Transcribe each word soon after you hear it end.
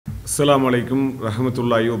அஸ்ஸலாமு அலைக்கும்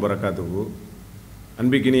ரஹ்மத்துல்லாஹி வ பரகாத்துஹு.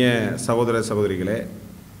 அன்பிக்கினிய சகோதர சகோதரிகளே,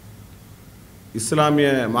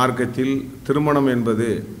 இஸ்லாமிய மார்க்கத்தில் திருமணம் என்பது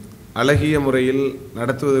அழகிய முறையில்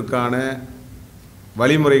நடத்துவதற்கான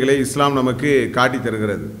வழிமுறைகளை இஸ்லாம் நமக்கு காட்டி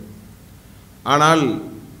தருகிறது. ஆனால்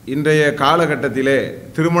இன்றைய காலகட்டத்திலே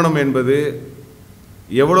திருமணம் என்பது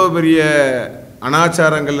எவ்வளோ பெரிய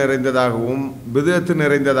அனாச்சாரங்கள் நிறைந்ததாகவும் பிதஅத்து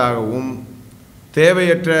நிறைந்ததாகவும்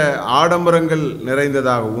தேவையற்ற ஆடம்பரங்கள்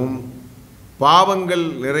நிறைந்ததாகவும் பாவங்கள்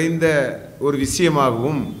நிறைந்த ஒரு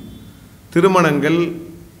விஷயமாகவும் திருமணங்கள்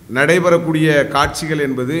நடைபெறக்கூடிய காட்சிகள்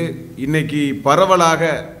என்பது இன்னைக்கு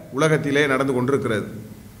பரவலாக உலகத்திலே நடந்து கொண்டிருக்கிறது.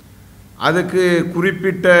 அதுக்கு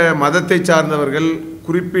குறிப்பிட்ட மதத்தை சார்ந்தவர்கள்,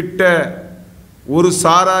 குறிப்பிட்ட ஒரு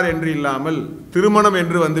சாரார் என்று இல்லாமல் திருமணம்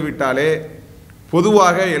என்று வந்துவிட்டாலே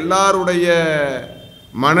பொதுவாக எல்லாருடைய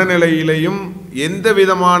மனநிலையிலையும் எந்த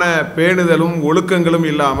விதமான பேணுதலும் ஒழுக்கங்களும்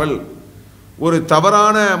இல்லாமல் ஒரு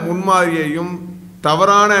தவறான முன்மாதிரியையும்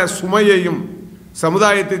தவறான சுமையையும்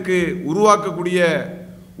சமுதாயத்துக்கு உருவாக்கக்கூடிய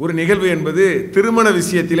ஒரு நிகழ்வு என்பது திருமண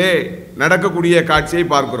விஷயத்திலே நடக்கக்கூடிய காட்சியை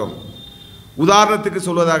பார்க்கிறோம். உதாரணத்துக்கு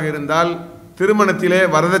சொல்வதாக இருந்தால், திருமணத்திலே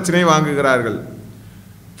வரதட்சணை வாங்குகிறார்கள்.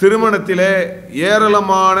 திருமணத்திலே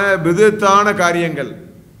ஏராளமான பிதஅத்தான காரியங்கள்,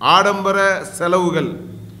 ஆடம்பர செலவுகள்,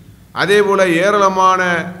 அதேபோல ஏராளமான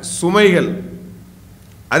சுமைகள்,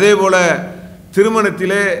 அதேபோல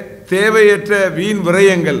திருமணத்திலே தேவையற்ற வீண்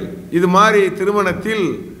விரயங்கள், இது மாதிரி திருமணத்தில்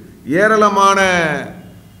ஏராளமான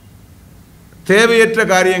தேவையற்ற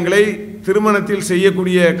காரியங்களை திருமணத்தில்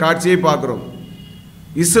செய்யக்கூடிய காட்சியை பார்க்கிறோம்.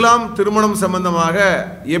 இஸ்லாம் திருமணம் சம்பந்தமாக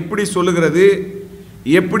எப்படி சொல்லுகிறது,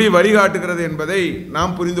 எப்படி வழிகாட்டுகிறது என்பதை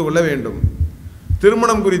நாம் புரிந்து கொள்ள வேண்டும்.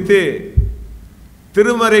 திருமணம் குறித்து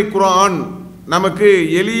திருமறை குர்ஆன் நமக்கு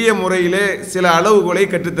எளிய முறையிலே சில அளவுகளை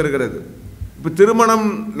கற்றுத்தருகிறது. இப்போ திருமணம்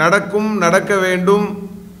நடக்க வேண்டும்,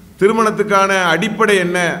 திருமணத்துக்கான அடிப்படை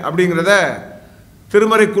என்ன அப்படிங்கிறத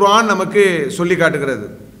திருமறை குர்ஆன் நமக்கு சொல்லி காட்டுகிறது.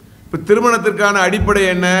 இப்போ திருமணத்திற்கான அடிப்படை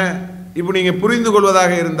என்ன, இப்போ நீங்கள் புரிந்து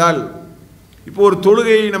கொள்வதாக இருந்தால், இப்போ ஒரு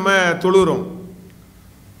தொழுகையை நம்ம தொழுகிறோம்.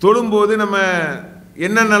 தொழும்போது நம்ம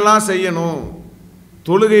என்னென்னலாம் செய்யணும்,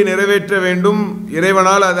 தொழுகை நிறைவேற்ற வேண்டும்,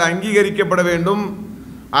 இறைவனால் அது அங்கீகரிக்கப்பட வேண்டும்,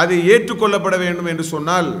 அது ஏற்றுக்கொள்ளப்பட வேண்டும் என்று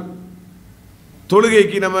சொன்னால்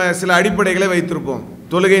தொழுகைக்கு நம்ம சில அடிப்படைகளை வைத்திருப்போம்.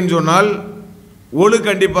 தொழுகைன்னு சொன்னால் ஒழு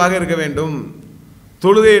கண்டிப்பாக இருக்க வேண்டும்.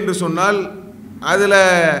 தொழுகை என்று சொன்னால் அதில்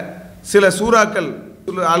சில சூறாக்கள்,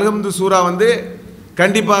 அல்ஹம்து சூறா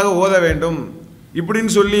கண்டிப்பாக ஓத வேண்டும்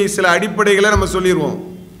இப்படின்னு சொல்லி சில அடிப்படைகளை நம்ம சொல்லிடுவோம்.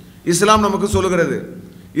 இஸ்லாம் நமக்கு சொல்லுகிறது,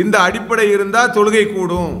 இந்த அடிப்படை இருந்தால் தொழுகை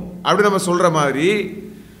கூடும் அப்படி நம்ம சொல்கிற மாதிரி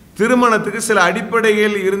திருமணத்துக்கு சில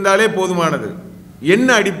அடிப்படைகள் இருந்தாலே போதுமானது. என்ன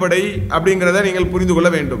அடிப்படை அப்படிங்கிறத நீங்கள் புரிந்து கொள்ள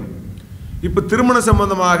வேண்டும். இப்போ திருமண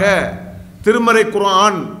சம்பந்தமாக திருமறை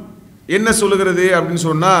குர்ஆன் என்ன சொல்லுகிறது அப்படின்னு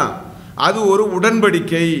சொன்னால், அது ஒரு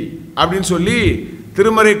உடன்படிக்கை அப்படின்னு சொல்லி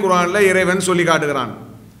திருமறை குர்ஆனில் இறைவன் சொல்லி காட்டுகிறான்.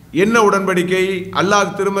 என்ன உடன்படிக்கை?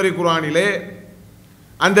 அல்லாஹ் திருமறை குர்ஆனிலே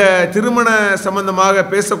அந்த திருமண சம்பந்தமாக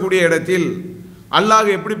பேசக்கூடிய இடத்தில்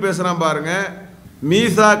அல்லாஹ் எப்படி பேசுகிறான் பாருங்க.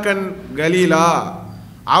 மீசாக்கன் கலீலா,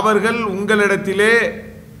 அவர்கள் உங்களிடத்திலே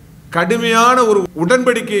கடுமையான ஒரு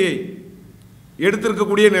உடன்படிக்கையை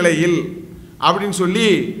எடுத்திருக்கக்கூடிய நிலையில் அப்படின்னு சொல்லி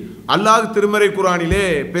அல்லாஹ் திருமறை குர்ஆனிலே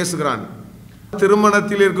பேசுகிறான்.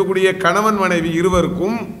 திருமணத்தில் இருக்கக்கூடிய கணவன் மனைவி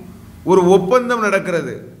இருவருக்கும் ஒரு ஒப்பந்தம்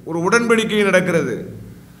நடக்கிறது, ஒரு உடன்படிக்கை நடக்கிறது.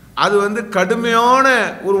 அது கடுமையான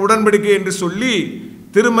ஒரு உடன்படிக்கை என்று சொல்லி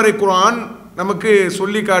திருமறை குர்ஆன் நமக்கு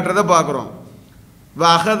சொல்லி காட்டுறதை பார்க்குறோம்.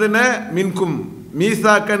 வஅஹதுன மின்கும்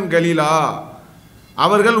மீசாக்கன் கலீலா,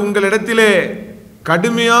 அவர்கள் உங்களிடத்திலே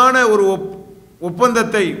கடுமையான ஒரு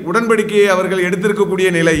ஒப்பந்தத்தை, உடன்படிக்கையை அவர்கள் எடுத்திருக்கக்கூடிய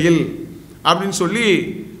நிலையில் அப்படின்னு சொல்லி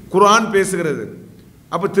குர்ஆன் பேசுகிறது.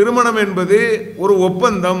 அப்போ திருமணம் என்பது ஒரு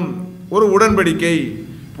ஒப்பந்தம், ஒரு உடன்படிக்கை.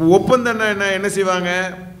 ஒப்பந்தம் என்ன செய்வாங்க?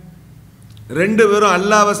 ரெண்டு பேரும்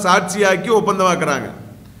அல்லாஹ்வை சாட்சியாக்கி ஒப்பந்தமாக்குறாங்க.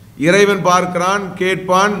 இறைவன் பார்க்கிறான்,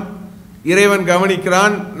 கேட்பான், இறைவன்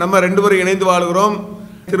கவனிக்கிறான், நம்ம ரெண்டு பேரும் இணைந்து வாழ்கிறோம்.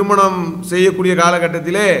 திருமணம் செய்யக்கூடிய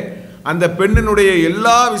காலகட்டத்திலே அந்த பெண்ணினுடைய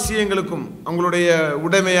எல்லா விஷயங்களுக்கும், அவங்களுடைய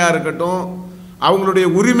உடைமையாக இருக்கட்டும், அவங்களுடைய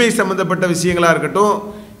உரிமை சம்பந்தப்பட்ட விஷயங்களாக இருக்கட்டும்,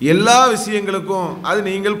 எல்லா விஷயங்களுக்கும் அது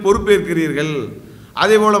நீங்கள் பொறுப்பேற்கிறீர்கள்.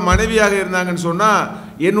 அதே போல் மனைவியாக இருந்தாங்கன்னு சொன்னால்,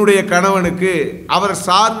 என்னுடைய கணவனுக்கு, அவர்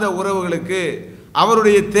சார்ந்த உறவுகளுக்கு,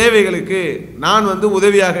 அவருடைய தேவைகளுக்கு நான்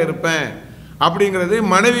உதவியாக இருப்பேன் அப்படிங்கிறது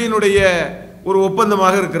மனைவியினுடைய ஒரு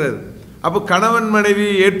ஒப்பந்தமாக இருக்கிறது. அப்போ கணவன் மனைவி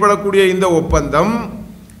ஏற்படக்கூடிய இந்த ஒப்பந்தம்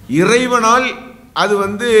இறைவனால் அது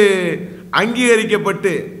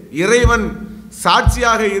அங்கீகரிக்கப்பட்டு இறைவன்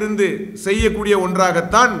சாட்சியாக இருந்து செய்யக்கூடிய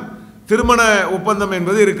ஒன்றாகத்தான் திருமண ஒப்பந்தம்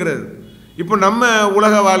என்பது இருக்கிறது. இப்போ நம்ம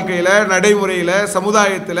உலக வாழ்க்கையில், நடைமுறையில்,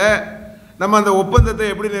 சமுதாயத்தில் நம்ம அந்த ஒப்பந்தத்தை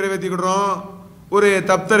எப்படி நிறைவேற்றிக்கிடுறோம்? ஒரு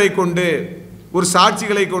தப்தரை கொண்டு ஒரு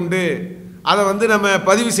சாட்சிகளை கொண்டு அதை வந்து நம்ம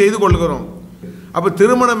பதிவு செய்து கொள்கிறோம். அப்போ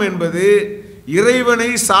திருமணம் என்பது இறைவனை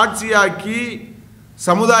சாட்சியாக்கி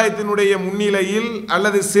சமுதாயத்தினுடைய முன்னிலையில்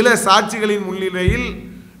அல்லது சில சாட்சிகளின் முன்னிலையில்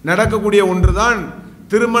நடக்கக்கூடிய ஒன்றுதான்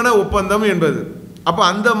திருமண ஒப்பந்தம் என்பது. அப்போ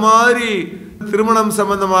அந்த மாதிரி திருமணம்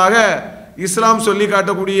சம்பந்தமாக இஸ்லாம் சொல்லி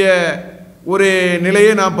காட்டக்கூடிய ஒரு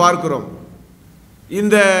நிலையை நாம் பார்க்கிறோம்.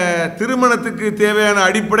 இந்த திருமணத்துக்கு தேவையான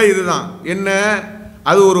அடிப்படை இதுதான். என்ன?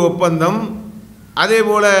 அது ஒரு ஒப்பந்தம். அதே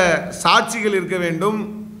போல சாட்சிகள் இருக்க வேண்டும்.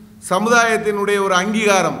 சமுதாயத்தினுடைய ஒரு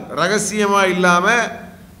அங்கீகாரம் ரகசியமாக இல்லாமல்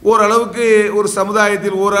ஓரளவுக்கு ஒரு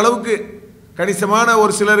சமுதாயத்தில் ஓரளவுக்கு கணிசமான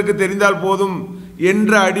ஒரு சிலருக்கு தெரிந்தால் போதும்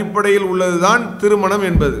என்ற அடிப்படையில் உள்ளதுதான் திருமணம்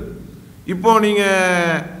என்பது. இப்போ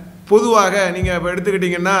நீங்கள் பொதுவாக நீங்கள் இப்போ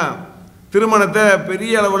எடுத்துக்கிட்டிங்கன்னா திருமணத்தை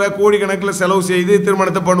பெரிய அளவில் கோடிக்கணக்கில் செலவு செய்து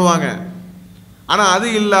திருமணத்தை பண்ணுவாங்க. ஆனால் அது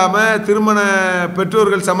இல்லாமல் திருமண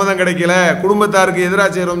பெற்றோர்கள் சம்மதம் கிடைக்கல, குடும்பத்தாருக்கு எதிராக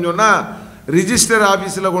செய்கிறோம்னு சொன்னால் ரிஜிஸ்டர்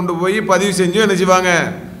ஆஃபீஸில் கொண்டு போய் பதிவு செஞ்சு என்ன செய்வாங்க?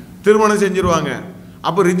 திருமணம் செஞ்சுருவாங்க.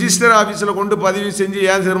 அப்போ ரிஜிஸ்டர் ஆஃபீஸில் கொண்டு பதிவு செஞ்சு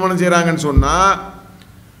ஏன் திருமணம் செய்கிறாங்கன்னு சொன்னால்,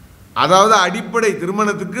 அதாவது அடிப்படை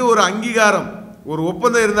திருமணத்துக்கு ஒரு அங்கீகாரம், ஒரு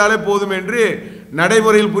ஒப்பந்தம் இருந்தாலே போதும் என்று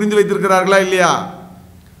நடைமுறையில் புரிந்து வைத்திருக்கிறார்களா இல்லையா?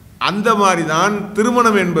 அந்த மாதிரி தான்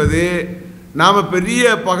திருமணம் என்பது. நாம் பெரிய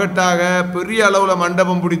பகட்டாக பெரிய அளவில்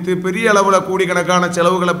மண்டபம் பிடித்து பெரிய அளவில் கோடிக்கணக்கான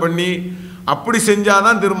செலவுகளை பண்ணி அப்படி செஞ்சால்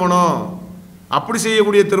தான் திருமணம், அப்படி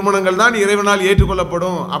செய்யக்கூடிய திருமணங்கள் தான் இறைவனால்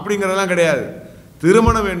ஏற்றுக்கொள்ளப்படும் அப்படிங்கிறதெல்லாம் கிடையாது.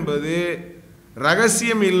 திருமணம் என்பது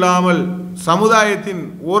ரகசியம் இல்லாமல் சமுதாயத்தின்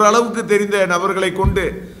ஓரளவுக்கு தெரிந்த நபர்களை கொண்டு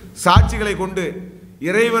சாட்சிகளை கொண்டு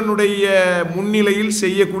இறைவனுடைய முன்னிலையில்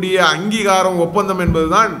செய்யக்கூடிய அங்கீகாரம் ஒப்பந்தம்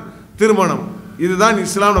என்பதுதான் திருமணம். இதுதான்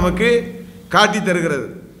இஸ்லாம் நமக்கு காட்டி தருகிறது.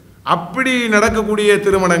 அப்படி நடக்கக்கூடிய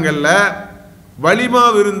திருமணங்களில் வலிமா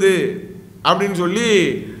விருந்து அப்படின்னு சொல்லி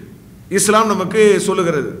இஸ்லாம் நமக்கு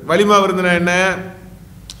சொல்லுகிறது. வலிமா விருந்துனா என்ன?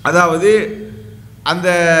 அதாவது அந்த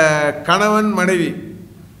கணவன் மனைவி,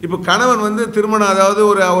 இப்போ கணவன் வந்து திருமணம், அதாவது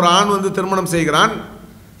ஒரு ஆண் வந்து திருமணம் செய்கிறான்.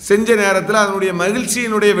 செஞ்ச நேரத்தில் அதனுடைய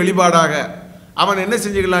மகிழ்ச்சியினுடைய வெளிப்பாடாக அவன் என்ன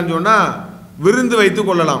செஞ்சுக்கலான்னு சொன்னால் விருந்து வைத்து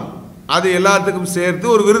கொள்ளலாம். அது எல்லாத்துக்கும் சேர்த்து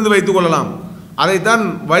ஒரு விருந்து வைத்து கொள்ளலாம். அதைத்தான்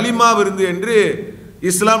வலிமா விருந்து என்று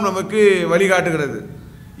இஸ்லாம் நமக்கு வழிகாட்டுகிறது.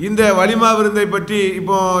 இந்த வலிமா விருந்தை பற்றி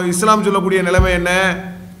இப்போ இஸ்லாம் சொல்லக்கூடிய நிலைமை என்ன?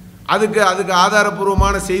 அதுக்கு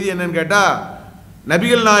ஆதாரபூர்வமான செய்தி என்னன்னு கேட்டால்,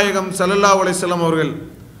 நபிகள் நாயகம் ஸல்லல்லாஹு அலைஹி வஸல்லம் அவர்கள்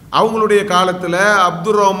அவங்களுடைய காலத்தில்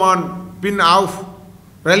அப்துர் ரஹ்மான் பின் ஆஃப்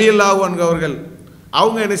ரலியல்லாஹு அன்ஹு அவர்கள்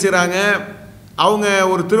அவங்க என்ன செய்கிறாங்க? அவங்க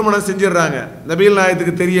ஒரு திருமணம் செஞ்சிடுறாங்க. நபிகள்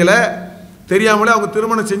நாயகத்துக்கு தெரியாமலே அவங்க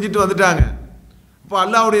திருமணம் செஞ்சுட்டு வந்துட்டாங்க. இப்போ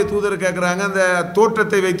அல்லாஹ்வுடைய தூதர் கேட்குறாங்க, அந்த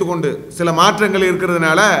தோற்றத்தை வைத்துக்கொண்டு சில மாற்றங்கள்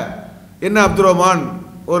இருக்கிறதுனால என்ன அப்துர் ரஹ்மான்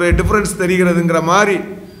ஒரு டிஃப்ரென்ஸ் தெரிகிறதுங்கிற மாதிரி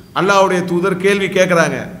அல்லாஹ்வுடைய தூதர் கேள்வி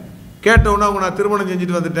கேட்குறாங்க. கேட்டவுடனே அவங்க நான் திருமணம்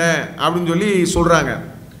செஞ்சுட்டு வந்துட்டேன் அப்படின்னு சொல்லி சொல்கிறாங்க.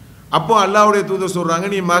 அப்போ அல்லாஹ்வுடைய தூதர் சொல்கிறாங்க,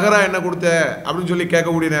 நீ மகரா என்ன கொடுத்த அப்படின்னு சொல்லி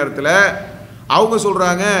கேட்கக்கூடிய நேரத்தில் அவங்க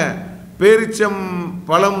சொல்கிறாங்க, பேரிச்சம்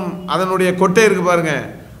பழம் அதனுடைய கொட்டை இருக்குது பாருங்க,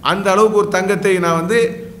 அந்த அளவுக்கு ஒரு தங்கத்தை நான் வந்து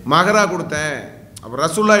மகரா கொடுத்தேன். அப்போ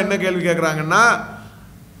ரசூல்லா என்ன கேள்வி கேட்குறாங்கன்னா,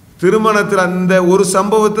 திருமணத்தில் அந்த ஒரு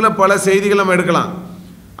சம்பவத்தில் பல செய்திகள் நம்ம எடுக்கலாம்.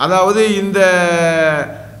 அதாவது இந்த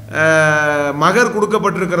மகர்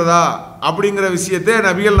கொடுக்கப்பட்டிருக்கிறதா அப்படிங்கிற விஷயத்தை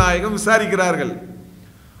நபிகள் நாயகம் விசாரிக்கிறார்கள்.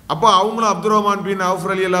 அப்போ அவங்களும் அப்துர் ரஹ்மான் பின் அவுஃப்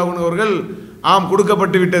ரலியல்லாஹு அன்ஹு அவர்கள் ஆம்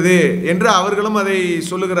கொடுக்கப்பட்டு விட்டது என்று அவர்களும் அதை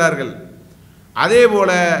சொல்லுகிறார்கள். அதே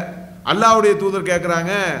போல் அல்லாஹ்வுடைய தூதர்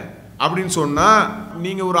கேட்குறாங்க, அப்படின்னு சொன்னால்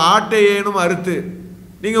நீங்கள் ஒரு ஆட்டை ஏனும் அறுத்து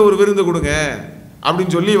நீங்கள் ஒரு விருந்து கொடுங்க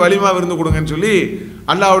அப்படின்னு சொல்லி வலிமா விருந்து கொடுங்கன்னு சொல்லி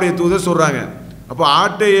அல்லாஹ்வுடைய தூதர் சொல்கிறாங்க. அப்போ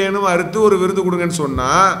ஆட்டை ஏனும் அறுத்து ஒரு விருந்து கொடுங்கன்னு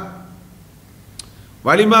சொன்னால்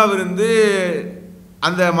வலிமா விருந்து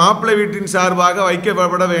அந்த மாப்பிள்ளை வீட்டின் சார்பாக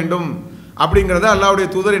வைக்கப்பட வேண்டும் அப்படிங்கிறத அல்லாஹ்வுடைய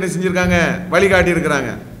தூதர் என்ன செஞ்சுருக்காங்க? வழிகாட்டி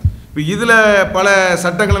இருக்கிறாங்க. இப்போ இதில் பல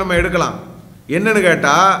சட்டங்களை நம்ம எடுக்கலாம். என்னன்னு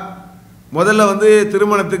கேட்டால், முதல்ல வந்து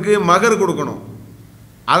திருமணத்துக்கு மகர் கொடுக்கணும்.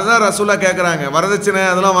 அதுதான் ரசூலா கேட்குறாங்க. வரதட்சணை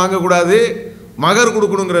அதெல்லாம் வாங்கக்கூடாது, மகர்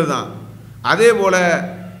கொடுக்கணுங்கிறது தான். அதே போல்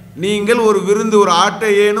நீங்கள் ஒரு விருந்து, ஒரு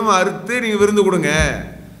ஆட்டை ஏனும் அறுத்து நீங்கள் விருந்து கொடுங்க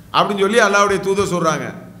அப்படின்னு சொல்லி அல்லாஹ்வுடைய தூதர் சொல்கிறாங்க.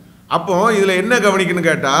 அப்போ இதில் என்ன கவனிக்கணும்னு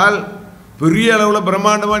கேட்டால், பெரிய அளவில்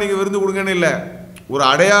பிரம்மாண்டமாக நீங்கள் விருந்து கொடுங்கன்னு இல்லை, ஒரு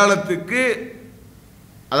அடையாளத்துக்கு,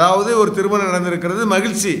 அதாவது ஒரு திருமணம் நடந்திருக்கிறது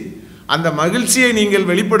மகிழ்ச்சி, அந்த மகிழ்ச்சியை நீங்கள்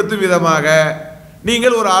வெளிப்படுத்தும் விதமாக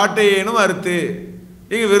நீங்கள் ஒரு ஆட்டை ஏனும் அறுத்து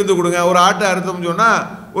நீங்கள் விருந்து கொடுங்க. ஒரு ஆட்டை அறுத்தோம்னு சொன்னால்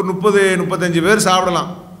ஒரு 30-35 பேர் சாப்பிடலாம்.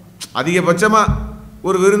 அதிகபட்சமாக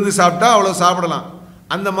ஒரு விருந்து சாப்பிட்டா அவ்வளோ சாப்பிடலாம்.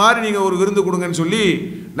 அந்த மாதிரி நீங்கள் ஒரு விருந்து கொடுங்கன்னு சொல்லி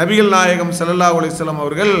நபிகள் நாயகம் ஸல்லல்லாஹு அலைஹி வஸல்லம்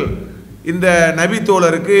அவர்கள் இந்த நபி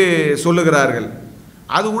தோழருக்கு சொல்லுகிறார்கள்.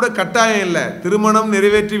 அது கூட கட்டாயம் இல்லை, திருமணம்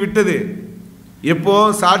நிறைவேற்றி விட்டது. எப்போ?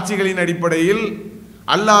 சாட்சிகளின் அடிப்படையில்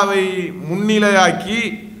அல்லாவை முன்னிலையாக்கி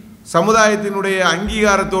சமுதாயத்தினுடைய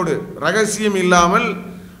அங்கீகாரத்தோடு ரகசியம் இல்லாமல்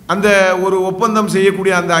அந்த ஒரு ஒப்பந்தம்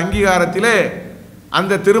செய்யக்கூடிய அந்த அங்கீகாரத்திலே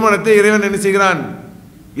அந்த திருமணத்தை இறைவன் என்ன செய்கிறான்?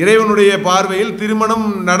 இறைவனுடைய பார்வையில் திருமணம்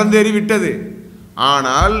நடந்தேறி விட்டது.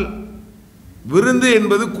 ஆனால் விருந்து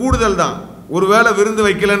என்பது கூடுதல் தான். ஒருவேளை விருந்து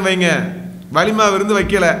வைக்கலன்னு வைங்க, வலிமா விருந்து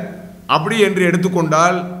வைக்கல அப்படி என்று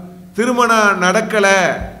எடுத்துக்கொண்டால் திருமணம் நடக்கலை,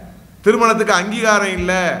 திருமணத்துக்கு அங்கீகாரம்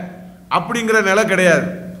இல்லை அப்படிங்கிற நிலை கிடையாது.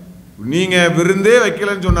 நீங்கள் விருந்தே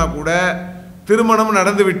வைக்கலன்னு சொன்னால் கூட திருமணம்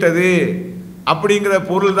நடந்து விட்டது அப்படிங்கிற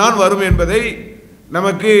பொருள் தான் வரும் என்பதை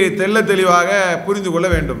நமக்கு தெள்ள தெளிவாக புரிந்து கொள்ள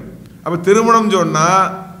வேண்டும். அப்போ திருமணம்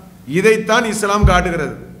சொன்னால் இதைத்தான் இஸ்லாம்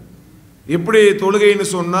காட்டுகிறது. எப்படி தொழுகைன்னு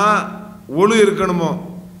சொன்னால் ஒழு இருக்கணுமோ,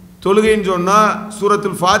 தொழுகைன்னு சொன்னால்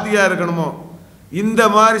சூரத்துல் ஃபாத்தியா இருக்கணுமோ, இந்த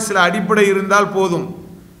மாதிரி சில அடிப்படை இருந்தால் போதும்.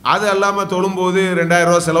 அது அல்லாமல் தொழும்போது 2000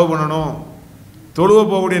 ரூபா செலவு பண்ணணும், தொழுவ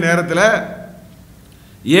போகக்கூடிய நேரத்தில்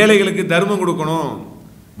ஏழைகளுக்கு தர்மம் கொடுக்கணும்,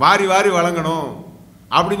 வாரி வாரி வழங்கணும்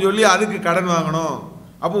அப்படின்னு சொல்லி அதுக்கு கடன் வாங்கணும்.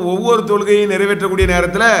 அப்போ ஒவ்வொரு தொழுகையும் நிறைவேற்றக்கூடிய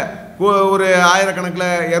நேரத்தில் ஒரு 1000 கணக்கில்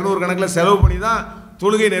 200 கணக்கில் செலவு பண்ணி தான்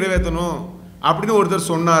தொழுகை நிறைவேற்றணும் அப்படின்னு ஒருத்தர்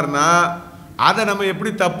சொன்னார்னா அதை நம்ம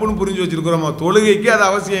எப்படி தப்புன்னு புரிஞ்சு வச்சுருக்கிறோமோ, தொழுகைக்கு அது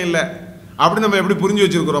அவசியம் இல்லை அப்படின்னு நம்ம எப்படி புரிஞ்சு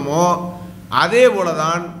வச்சுருக்கிறோமோ, அதே போல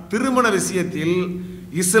தான் திருமண விஷயத்தில்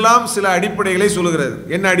இஸ்லாம் சில அடிப்படைகளை சொல்லுகிறது.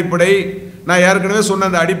 என்ன அடிப்படை? நான் ஏற்கனவே சொன்ன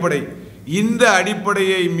அந்த அடிப்படை. இந்த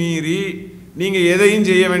அடிப்படையை மீறி நீங்கள் எதையும்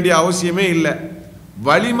செய்ய வேண்டிய அவசியமே இல்லை.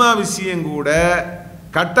 வலிமா விஷயம் கூட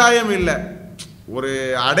கட்டாயம் இல்லை, ஒரு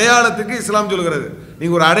அடையாளத்துக்கு இஸ்லாம் சொல்கிறது.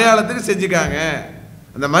 நீங்கள் ஒரு அடையாளத்துக்கு செஞ்சுக்காங்க,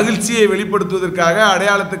 அந்த மகிழ்ச்சியை வெளிப்படுத்துவதற்காக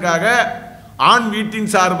அடையாளத்துக்காக ஆண் வீட்டின்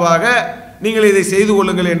சார்பாக நீங்கள் இதை செய்து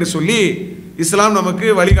கொள்ளுங்கள் என்று சொல்லி இஸ்லாம் நமக்கு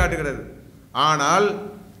வழிகாட்டுகிறது. ஆனால்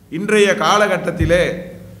இன்றைய காலகட்டத்திலே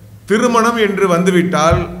திருமணம் என்று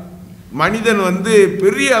வந்துவிட்டால் மனிதன்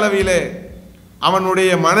பெரிய அளவிலே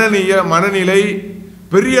அவனுடைய மனநிலை,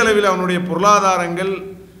 பெரிய அளவில் அவனுடைய பொருளாதாரங்கள்,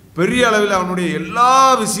 பெரிய அளவில் அவனுடைய எல்லா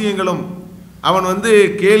விஷயங்களும் அவன்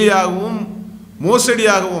கேலியாகவும்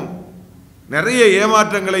மோசடியாகவும் நிறைய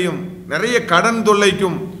ஏமாற்றங்களையும் நிறைய கடன்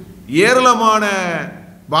தொல்லைக்கும் ஏராளமான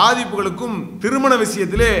பாதிப்புகளுக்கும் திருமண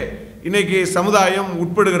விஷயத்திலே இன்னைக்கு சமுதாயம்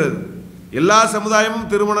உட்படுகிறது. எல்லா சமுதாயமும்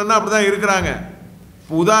திருமணம்னா அப்படிதான் இருக்கிறாங்க.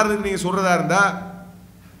 இப்போ உதாரணத்துக்கு நீங்கள் சொல்றதா இருந்தா,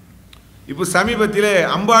 இப்போ சமீபத்திலே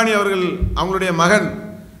அம்பானி அவர்கள் அவங்களுடைய மகன்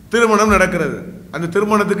திருமணம் நடக்கிறது. அந்த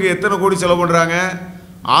திருமணத்துக்கு எத்தனை கோடி செலவு பண்ணுறாங்க?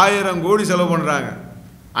 1000 கோடி செலவு பண்ணுறாங்க.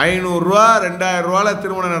 500 ரூபா 2000 ரூபாவில்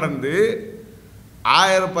திருமணம் நடந்து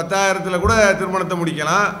 1000-10,000 கூட திருமணத்தை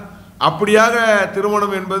முடிக்கலாம். அப்படியாக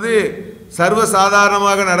திருமணம் என்பது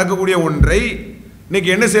சர்வசாதாரணமாக நடக்கக்கூடிய ஒன்றை இன்னைக்கு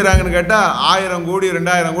என்ன செய்கிறாங்கன்னு கேட்டால் 1000 கோடி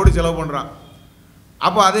 2000 கோடி செலவு பண்ணுறான்.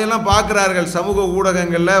 அப்போ அதையெல்லாம் பார்க்குறார்கள் சமூக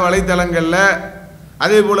ஊடகங்களில், வலைத்தளங்களில்.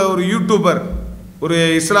 அதே போல் ஒரு யூடியூபர், ஒரு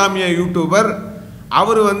இஸ்லாமிய யூடியூபர்,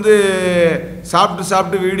 அவர்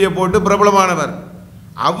சாப்பிட்டு வீடியோ போட்டு பிரபலமானவர்.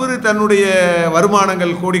 அவர் தன்னுடைய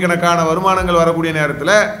வருமானங்கள், கோடிக்கணக்கான வருமானங்கள் வரக்கூடிய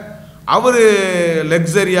நேரத்தில் அவர்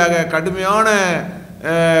லக்ஸரியாக கடுமையான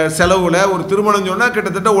செலவில் ஒரு திருமணம் சொன்னால்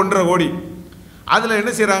கிட்டத்தட்ட 1.5 கோடி. அதில்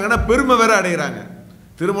என்ன செய்கிறாங்கன்னா பெருமை வேற அடைகிறாங்க.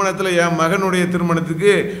 திருமணத்தில் என் மகனுடைய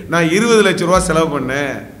திருமணத்துக்கு நான் 20 லட்ச ரூபா செலவு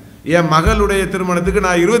பண்ணேன், என் மகளுடைய திருமணத்துக்கு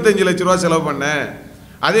நான் 25 லட்ச ரூபா செலவு பண்ணேன்.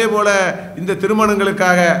 அதே போல் இந்த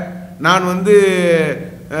திருமணங்களுக்காக நான் 50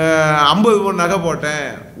 பவுன் நகை போட்டேன்,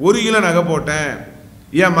 1 கிலோ நகை போட்டேன்,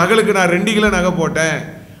 என் மகளுக்கு நான் 2 கிலோ நகை போட்டேன்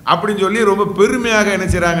அப்படின்னு சொல்லி ரொம்ப பெருமையாக என்ன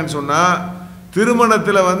செய்கிறாங்கன்னு சொன்னால்,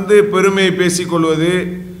 திருமணத்தில் பெருமையை பேசிக்கொள்வது,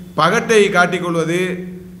 பகட்டை காட்டிக்கொள்வது,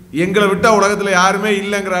 எங்களை விட்டால் உலகத்தில் யாருமே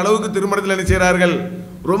இல்லைங்கிற அளவுக்கு திருமணத்தில் என்ன செய்கிறார்கள்,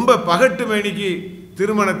 ரொம்ப பகட்டு மேனிக்கு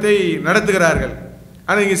திருமணத்தை நடத்துகிறார்கள்.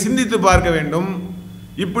 ஆனால் நீங்கள் சிந்தித்து பார்க்க வேண்டும்,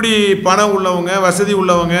 இப்படி பணம் உள்ளவங்க, வசதி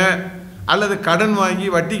உள்ளவங்க, அல்லது கடன் வாங்கி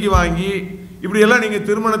வட்டிக்கு வாங்கி இப்படியெல்லாம் நீங்கள்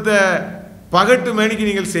திருமணத்தை பகட்டு மேனிக்கு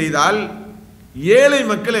நீங்கள் செய்தால் ஏழை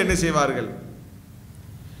மக்கள் என்ன செய்வார்கள்?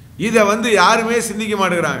 இதை யாருமே சிந்திக்க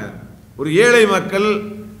மாட்டேங்கிறாங்க. ஒரு ஏழை மக்கள்,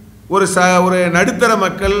 ஒரு நடுத்தர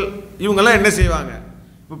மக்கள், இவங்கெல்லாம் என்ன செய்வாங்க?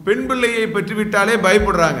 இப்போ பெண் பிள்ளையை பெற்றுவிட்டாலே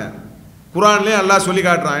பயப்படுறாங்க. குர்ஆன்லேயே அல்லாஹ் சொல்லி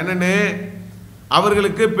காட்டுறான் என்னன்னு,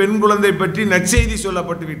 அவர்களுக்கு பெண் குழந்தை பற்றி நற்செய்தி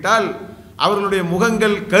சொல்லப்பட்டு விட்டால் அவர்களுடைய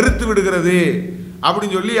முகங்கள் கருத்து விடுகிறது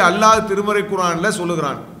அப்படின்னு சொல்லி அல்லாஹ் திருமறை குர்ஆனில்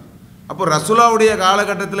சொல்லுகிறான். அப்போ ரசூலாவுடைய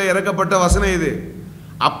காலகட்டத்தில் இறக்கப்பட்ட வசனம் இது.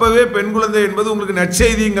 அப்பவே பெண் குழந்தை என்பது உங்களுக்கு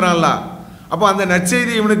நற்செய்திங்கிறான்ல. அப்போ அந்த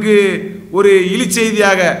நற்செய்தி இவனுக்கு ஒரு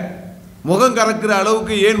இழிச்செய்தியாக முகம் கறக்கிற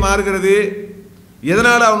அளவுக்கு ஏன் மாறுகிறது?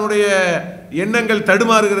 எதனால் அவனுடைய எண்ணங்கள்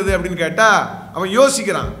தடுமாறுகிறது அப்படின்னு கேட்டால், அவன்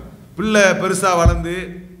யோசிக்கிறான். பிள்ளை பெருசாக வளர்ந்து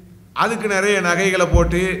அதுக்கு நிறைய நகைகளை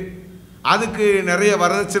போட்டு, அதுக்கு நிறைய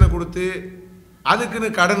வரதட்சணை கொடுத்து, அதுக்குன்னு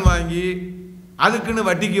கடன் வாங்கி, அதுக்குன்னு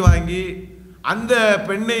வட்டிக்கு வாங்கி அந்த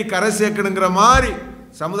பெண்ணை கரை சேர்க்கணுங்கிற மாதிரி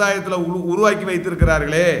சமுதாயத்தில் உருவாக்கி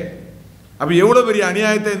வைத்திருக்கிறார்களே, அப்போ எவ்வளோ பெரிய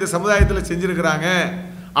அநியாயத்தை இந்த சமுதாயத்தில் செஞ்சுருக்கிறாங்க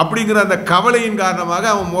அப்படிங்கிற அந்த கவலையின் காரணமாக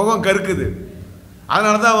அவன் முகம் கருக்குது.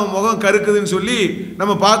 அதனால தான் அவன் முகம் கருக்குதுன்னு சொல்லி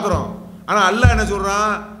நம்ம பார்க்குறோம். ஆனால் அல்லாஹ் என்ன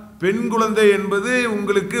சொல்கிறான், பெண் குழந்தை என்பது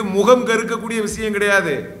உங்களுக்கு முகம் கருக்கக்கூடிய விஷயம்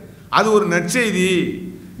கிடையாது, அது ஒரு நற்செய்தி,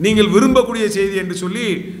 நீங்கள் விரும்பக்கூடிய செய்தி என்று சொல்லி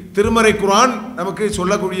திருமறை குர்ஆன் நமக்கு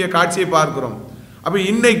சொல்லக்கூடிய காட்சியை பார்க்கிறோம். அப்போ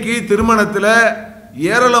இன்னைக்கு திருமணத்தில்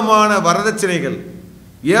ஏராளமான வரதட்சணைகள்,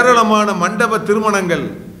 ஏராளமான மண்டப திருமணங்கள்,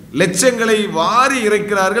 லட்சங்களை வாரி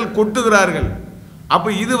இறைக்கிறார்கள், கொட்டுகிறார்கள். அப்போ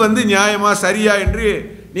இது நியாயமா சரியா என்று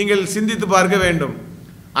நீங்கள் சிந்தித்து பார்க்க வேண்டும்.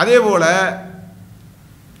 அதே போல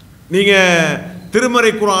நீங்கள்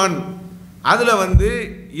திருமறை குர்ஆன் அதில்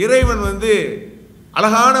இறைவன்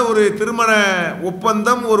அழகான ஒரு திருமண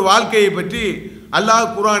ஒப்பந்தம், ஒரு வாழ்க்கையை பற்றி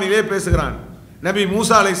அல்லாஹ் குர்ஆனிலே பேசுகிறான். நபி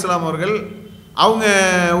மூசா அலைஹிஸ்ஸலாம் அவர்கள் அவங்க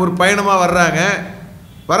ஒரு பயணமாக வர்றாங்க.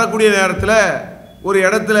 வரக்கூடிய நேரத்தில் ஒரு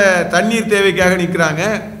இடத்துல தண்ணீர் தேவைக்காக நிற்கிறாங்க.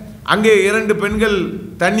 அங்கே 2 பெண்கள்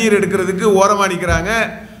தண்ணீர் எடுக்கிறதுக்கு ஓரமாக நிற்கிறாங்க.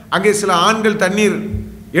 அங்கே சில ஆண்கள் தண்ணீர்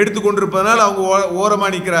எடுத்துக்கொண்டிருப்பதனால் அவங்க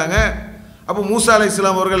ஓரமாக நிற்கிறாங்க. அப்போ மூசா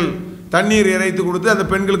அலைஹிஸ்ஸலாம் அவர்கள் தண்ணீர் இறைத்து கொடுத்து அந்த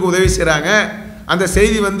பெண்களுக்கு உதவி செய்கிறாங்க. அந்த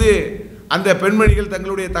செய்தி அந்த பெண்மணிகள்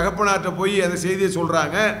தங்களுடைய தகப்பனாற்ற போய் அந்த செய்தியை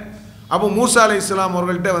சொல்கிறாங்க. அப்போ மூசா அலைஹிஸ்ஸலாம்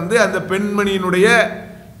அவர்கள்ட்ட அந்த பெண்மணியினுடைய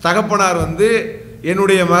தகப்பனார்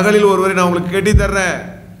என்னுடைய மகளில் ஒருவரை நான் உங்களுக்கு கட்டித்தர்றேன்,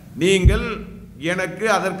 நீங்கள் எனக்கு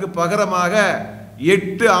அதற்கு பகரமாக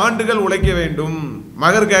 8 ஆண்டுகள் உழைக்க வேண்டும்.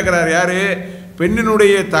 மகர் கேட்குறார். யாரு?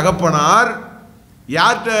 பெண்ணினுடைய தகப்பனார்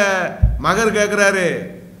யார்கிட்ட மகர் கேட்குறாரு?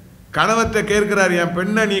 கணவத்தை கேட்கிறார். என்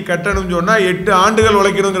பெண்ணை நீ கட்டணும்னு சொன்னால் 8 ஆண்டுகள்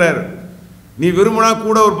உழைக்கணுங்கிறார். நீ விரும்பினா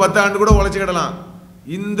கூட ஒரு 10 ஆண்டு கூட உழைச்சிக்கிடலாம்.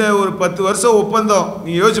 இந்த ஒரு 10 வருஷம் ஒப்பந்தம்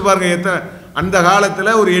நீ யோசிச்சு பாருங்க. எத்தனை அந்த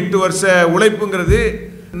காலத்தில் ஒரு 8 வருஷ உழைப்புங்கிறது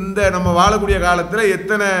இந்த நம்ம வாழக்கூடிய காலத்தில்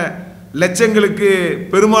எத்தனை லட்சங்களுக்கு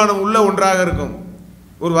பெருமானம் உள்ள ஒன்றாக இருக்கும்.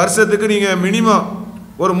 ஒரு வருஷத்துக்கு நீங்கள் மினிமம்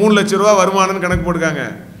ஒரு 3 லட்ச ரூபா வருமானம்னு கணக்கு போட்டுக்காங்க.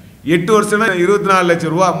 8 வருஷம்னா 24 லட்ச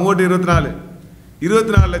ரூபா,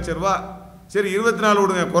 24 லட்ச ரூபா. சரி 24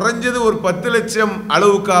 விடுங்க, குறைஞ்சது ஒரு 10 லட்சம்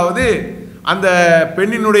அளவுக்காவது அந்த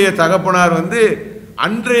பெண்ணினுடைய தகப்பனார்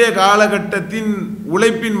அன்றைய காலகட்டத்தின்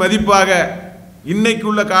உழைப்பின் மதிப்பாக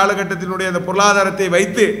இன்னைக்குள்ள காலகட்டத்தினுடைய அந்த பொருளாதாரத்தை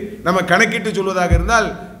வைத்து நம்ம கணக்கிட்டு சொல்வதாக இருந்தால்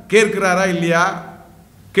கேட்கிறாரா இல்லையா?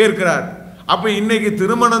 கேட்கிறார். அப்போ இன்னைக்கு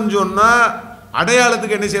திருமணம் சொன்னால்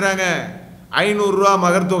அடையாளத்துக்கு என்ன செய்கிறாங்க? 500 ரூபா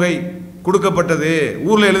மகர் தொகை கொடுக்கப்பட்டது.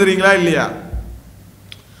 ஊரில் எழுதுறீங்களா இல்லையா?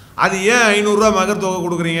 அது ஏன் 500 ரூபா மகர் தொகை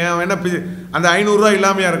கொடுக்குறீங்க? அவன் என்ன அந்த 500 ரூபா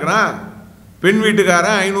இல்லாமையா இருக்கிறான்? பெண்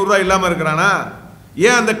வீட்டுக்காரன் 500 ரூபா இல்லாமல் இருக்கிறானா?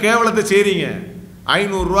 ஏன் அந்த கேவலத்தை செய்கிறீங்க?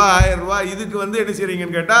 500 ரூபா 1000 ரூபா இதுக்கு என்ன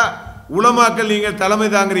செய்கிறீங்கன்னு கேட்டால் உலமாக்கள் நீங்கள் தலைமை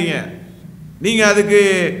தாங்குறீங்க, நீங்கள் அதுக்கு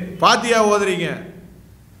பாத்தியா ஓதுறீங்க.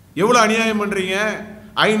 எவ்வளோ அநியாயம் பண்ணுறீங்க?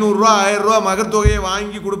 500 ரூபா 1000 ரூபா மகர் தொகையை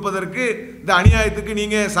வாங்கி கொடுப்பதற்கு இந்த அநியாயத்துக்கு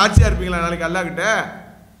நீங்கள் சாட்சியாக இருப்பீங்களா நாளைக்கு அல்லாஹ் கிட்ட?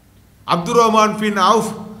 அப்துர் ரஹ்மான் பின்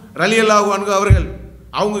அவுஃப் ரலியல்லாஹு அன்ஹு அவர்கள்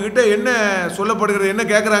அவங்க கிட்ட என்ன சொல்லப்படுகிறது, என்ன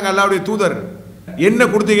கேட்குறாங்க? அல்லாஹ்வுடைய தூதர் என்ன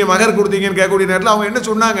கொடுத்தீங்க, மகர் கொடுத்தீங்கன்னு கேட்கக்கூடிய நேரத்தில் அவங்க என்ன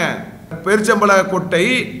சொன்னாங்க? பெருச்சம்பள கொட்டை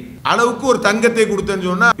அளவுக்கு ஒரு தங்கத்தை கொடுத்தேன்னு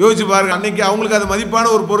சொன்னால் யோசிச்சு பாருங்க. அன்னைக்கு அவங்களுக்கு அது மதிப்பான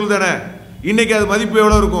ஒரு பொருள் தானே, இன்னைக்கு அது மதிப்பு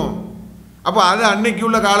எவ்வளோ இருக்கும்? அப்போ அது அன்னைக்கு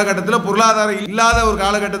உள்ள காலகட்டத்தில் பொருளாதாரம் இல்லாத ஒரு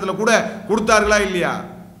காலகட்டத்தில் கூட கொடுத்தார்களா இல்லையா?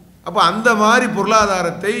 அப்போ அந்த மாதிரி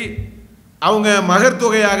பொருளாதாரத்தை அவங்க மகர்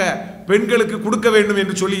தொகையாக பெண்களுக்கு கொடுக்க வேண்டும்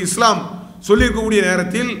என்று சொல்லி இஸ்லாம் சொல்லியிருக்கக்கூடிய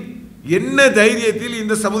நேரத்தில் என்ன தைரியத்தில்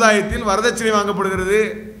இந்த சமுதாயத்தில் வரதட்சணை வாங்கப்படுகிறது?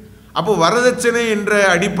 அப்போ வரதட்சணை என்ற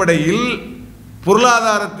அடிப்படையில்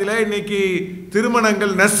பொருளாதாரத்தில் இன்னைக்கு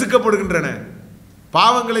திருமணங்கள் நசுக்கப்படுகின்றன,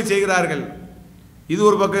 பாவங்களை செய்கிறார்கள். இது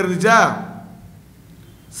ஒரு பக்கம் இருந்துச்சா?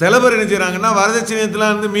 சில பேர் என்ன செய்கிறாங்கன்னா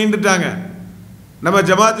வரதட்சணையத்தில் மீண்டுட்டாங்க. நம்ம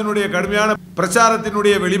ஜமாத்தினுடைய கடுமையான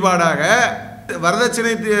பிரச்சாரத்தினுடைய வெளிப்பாடாக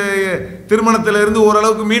வரதட்சணை திருமணத்திலிருந்து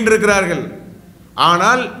ஓரளவுக்கு மீண்டிருக்கிறார்கள்.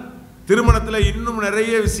 ஆனால் திருமணத்தில் இன்னும்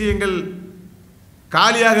நிறைய விஷயங்கள்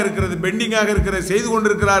காலியாக இருக்கிறது, பெண்டிங்காக இருக்கிறது, செய்து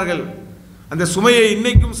கொண்டிருக்கிறார்கள். அந்த சுமையை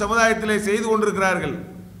இன்னைக்கும் சமுதாயத்தில் செய்து கொண்டிருக்கிறார்கள்.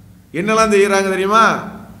 என்னெல்லாம் செய்கிறாங்க தெரியுமா?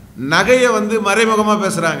 நகையை மறைமுகமாக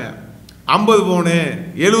பேசுகிறாங்க. 50 பவுனு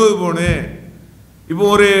 70 பவுனு. இப்போ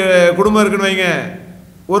ஒரு குடும்பம் இருக்குன்னு வைங்க,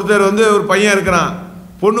 ஒருத்தர் ஒரு பையன் இருக்கிறான்,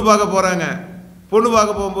 பொண்ணு பார்க்க போகிறாங்க. பொண்ணு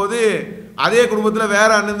பார்க்க போகும்போது அதே குடும்பத்தில் வேற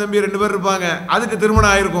அண்ணன் தம்பி 2 பேர் இருப்பாங்க, அதுக்கு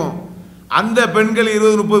திருமணம் ஆயிருக்கும். அந்த பெண்கள்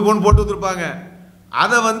 20-30 பவுன் போட்டு வந்துருப்பாங்க.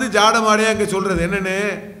 அதை ஜாடமாடியாக அங்கே சொல்கிறது என்னென்னு,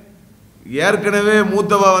 ஏற்கனவே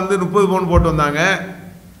மூத்தவா 30 பவுன் போட்டு வந்தாங்க,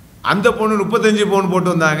 அந்த பொண்ணு 35 பவுன் போட்டு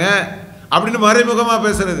வந்தாங்க அப்படின்னு மறைமுகமாக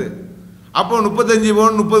பேசுறது. அப்போ 35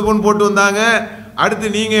 பவுன் 30 பவுன் போட்டு வந்தாங்க,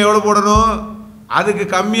 அடுத்து நீங்கள் எவ்வளோ போடணும், அதுக்கு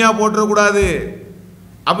கம்மியாக போட்டுறக்கூடாது.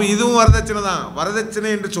 அப்போ இதுவும் வரதட்சணை தான். வரதட்சணை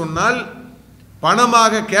என்று சொன்னால்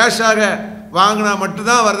பணமாக கேஷாக வாங்கினா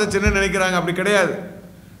மட்டும்தான் வரதட்சணை நினைக்கிறாங்க. அப்படி கிடையாது.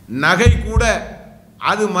 நகை கூட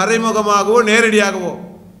அது மறைமுகமாகவோ நேரடியாகவோ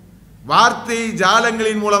வார்த்தை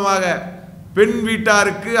ஜாலங்களின் மூலமாக பெண்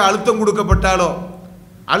வீட்டாருக்கு அழுத்தம் கொடுக்கப்பட்டாலோ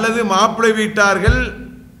அல்லது மாப்பிள்ளை வீட்டார்கள்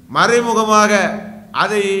மறைமுகமாக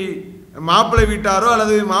அதை மாப்பிள்ளை வீட்டாரோ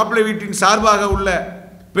அல்லது மாப்பிள்ளை வீட்டின் சார்பாக உள்ள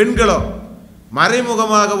பெண்களோ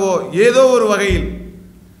மறைமுகமாகவோ ஏதோ ஒரு வகையில்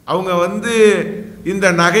அவங்க இந்த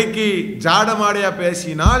நகைக்கு ஜாடமாடையா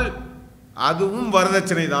பேசினால் அதுவும்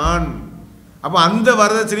வரதட்சணை தான். அப்போ அந்த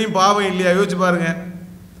வரதட்சணையும் பாவம் இல்லையா? யோசிச்சு பாருங்க.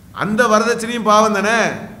 அந்த வரதட்சணையும் பாவம் தானே.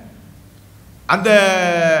 அந்த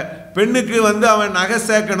பெண்ணுக்கு அவன் நகை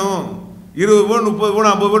சேர்க்கணும், 20 பவுன் 30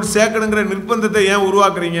 பவுன் 50 பவுன் சேர்க்கணுங்கிற நிர்பந்தத்தை ஏன்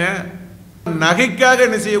உருவாக்குறீங்க? நகைக்காக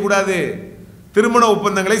என்ன செய்யக்கூடாது? திருமண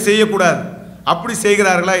ஒப்பந்தங்களை செய்யக்கூடாது. அப்படி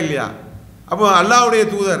செய்கிறார்களா இல்லையா? அப்போ அல்லாஹ்வுடைய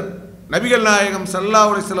தூதர் நபிகள் நாயகம் ஸல்லல்லாஹு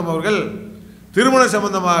அலைஹி வஸல்லம் அவர்கள் திருமண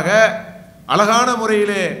சம்பந்தமாக அழகான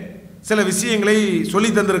முறையிலே சில விஷயங்களை சொல்லி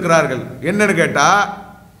தந்திருக்கிறார்கள். என்னன்னு கேட்டால்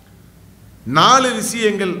 4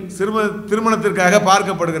 விஷயங்கள் திருமணத்திற்காக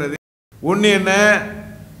பார்க்கப்படுகிறது. ஒன்று என்ன?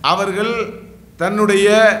 அவர்கள் தன்னுடைய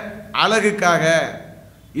அழகுக்காக,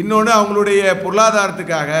 இன்னொன்று அவங்களுடைய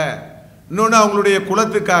பொருளாதாரத்துக்காக, இன்னொன்று அவங்களுடைய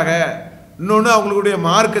குலத்துக்காக, இன்னொன்று அவங்களுடைய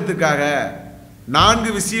மார்க்கத்துக்காக,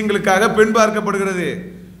 4 விஷயங்களுக்காக பெண் பார்க்கப்படுகிறது.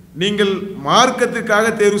 நீங்கள் மார்க்கத்துக்காக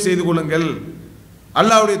தேர்வு செய்து கொள்ளுங்கள்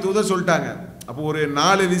அல்லாஹ்வுடைய தூதர் சொல்லிட்டாங்க. அப்போ ஒரு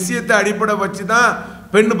 4 விஷயத்தை அடிப்படை வச்சு தான்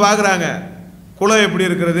பெண் பார்க்குறாங்க. குலம் எப்படி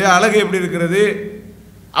இருக்கிறது, அழகு எப்படி இருக்கிறது,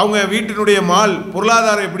 அவங்க வீட்டினுடைய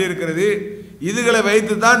பொருளாதாரம் எப்படி இருக்கிறது, இதுகளை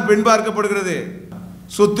வைத்து தான் பெண் பார்க்கப்படுகிறது.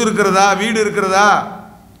 சொத்து இருக்கிறதா, வீடு இருக்கிறதா,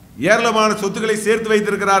 ஏராளமான சொத்துக்களை சேர்த்து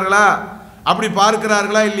வைத்திருக்கிறார்களா, அப்படி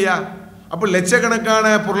பார்க்கிறார்களா இல்லையா? அப்போ லட்சக்கணக்கான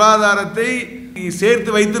பொருளாதாரத்தை சேர்த்து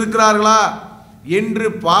வைத்திருக்கிறார்களா என்று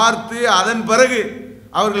பார்த்து அதன் பிறகு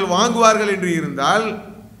அவர்கள் வாங்குவார்கள் என்று இருந்தால்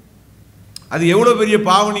அது எவ்வளோ பெரிய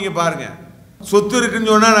பாவம். நீங்கள் பாருங்க. சொத்து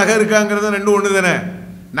இருக்குன்னு சொன்னால் நகை இருக்காங்கிறது ரெண்டும் ஒன்று தானே.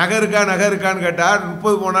 நகை இருக்கான்னு கேட்டால்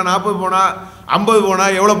 30 போனா 40 போனா 50 போனா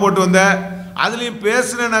எவ்வளோ போட்டு வந்த, அதுலேயும்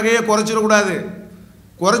பேசின நகையை குறைச்சிடக்கூடாது.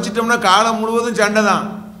 குறைச்சிட்டோம்னா காலம் முழுவதும் சண்டை தான்.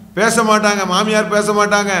 பேச மாட்டாங்க, மாமியார் பேச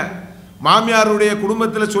மாட்டாங்க. மாமியாருடைய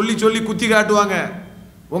குடும்பத்தில் சொல்லி சொல்லி குத்தி காட்டுவாங்க.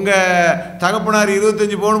 உங்கள் தகப்பனார்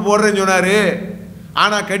 25 பவுன் போடுறேன்னு சொன்னார்,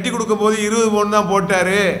 ஆனால் கட்டி கொடுக்கும்போது 20 பவுன் தான்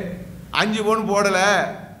போட்டார், 5 பவுன் போடலை,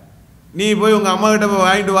 நீ போய் உங்கள் அம்மா கிட்ட போய்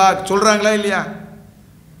வாங்கிட்டு வா சொல்கிறாங்களா இல்லையா?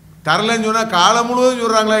 தரலன்னு சொன்னால் காலம் முழுவதும்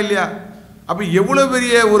சொல்கிறாங்களா இல்லையா? அப்போ எவ்வளோ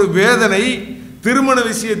பெரிய ஒரு வேதனை திருமண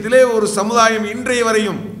விஷயத்திலே ஒரு சமுதாயம் இன்றைய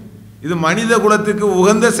வரையும். இது மனித குலத்துக்கு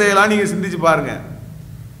உகந்த செயலாக நீங்கள் சிந்திச்சு பாருங்க.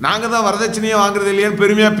 நாங்கள் தான் வரதட்சணையை வாங்குறது இல்லையான்னு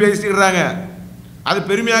பெருமையாக பேசிக்கிறாங்க. அது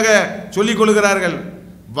பெருமையாக சொல்லிக் கொள்கிறார்கள்.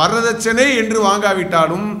 வரதட்சணை என்று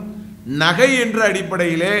வாங்காவிட்டாலும் நகை என்ற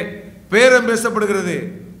அடிப்படையிலே பேரம் பேசப்படுகிறது,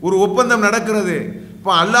 ஒரு ஒப்பந்தம் நடக்கிறது.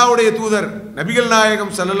 இப்போ அல்லாஹ்வுடைய தூதர் நபிகள்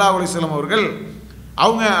நாயகம் ஸல்லல்லாஹு அலைஹி வஸல்லம் அவர்கள்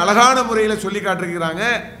அவங்க அழகான முறையில் சொல்லி காட்டிருக்கிறாங்க.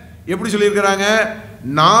 எப்படி சொல்லியிருக்கிறாங்க?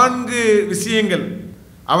 4 விஷயங்கள்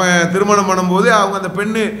அவன் திருமணம் பண்ணும்போது அவங்க அந்த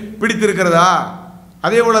பெண்ணு பிடித்திருக்கிறதா,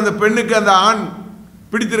 அதே போல் அந்த பெண்ணுக்கு அந்த ஆண்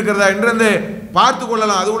பிடித்திருக்கிறதா என்று பார்த்து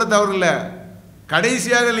கொள்ளலாம். அது கூட தவறு இல்லை.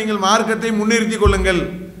 கடைசியாக நீங்கள் மார்க்கத்தை முன்னிறுத்தி கொள்ளுங்கள்,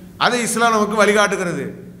 அதை இஸ்லாம் நமக்கு வழிகாட்டுகிறது.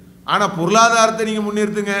 ஆனால் பொருளாதாரத்தை நீங்கள்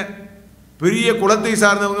முன்னிறுத்துங்க, பெரிய குலத்தை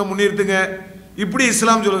சார்ந்தவங்க முன்னிறுத்துங்க, இப்படி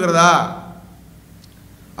இஸ்லாம் சொல்கிறதா?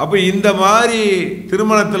 அப்போ இந்த மாதிரி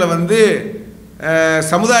திருமணத்தில்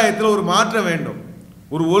சமுதாயத்தில் ஒரு மாற்றம் வேண்டும்,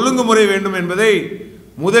 ஒரு ஒழுங்குமுறை வேண்டும் என்பதை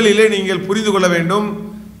முதலிலே நீங்கள் புரிந்து கொள்ள வேண்டும்.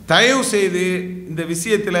 தயவு செய்து இந்த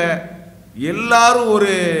விஷயத்தில் எல்லாரும்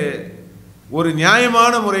ஒரு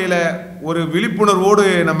நியாயமான முறையில் ஒரு விழிப்புணர்வோடு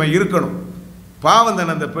நம்ம இருக்கணும். பாவம்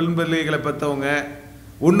தானே அந்த பெண் பிள்ளைகளை பெற்றவங்க,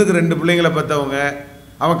 1க்கு 2 பிள்ளைங்களை பெற்றவங்க,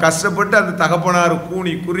 அவன் கஷ்டப்பட்டு அந்த தகப்பனார்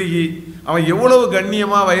கூனி குறுகி அவன் எவ்வளவு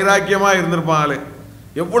கண்ணியமாக வைராக்கியமாக இருந்திருப்பான், ஆள்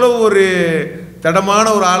எவ்வளவு ஒரு தடமான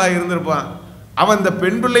ஒரு ஆளாக இருந்திருப்பான். அவன் இந்த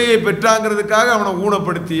பெண் பிள்ளையை பெற்றாங்கிறதுக்காக அவனை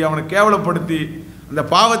ஊனப்படுத்தி அவனை கேவலப்படுத்தி அந்த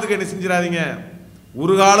பாவத்துக்கு என்ன செஞ்சிடாதீங்க,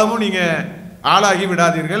 ஒரு காலமும் நீங்கள் ஆளாகி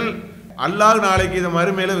விடாதீர்கள். அல்லாஹ் நாளைக்கு இதை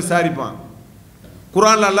மறுமையில விசாரிப்பான்.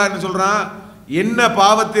 குர்ஆன்ல அல்லாஹ் என்ன சொல்றான்? என்ன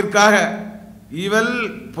பாவத்திற்காக இவள்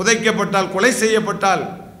புதைக்கப்பட்டால், கொலை செய்யப்பட்டால்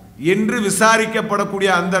என்று விசாரிக்கப்படக்கூடிய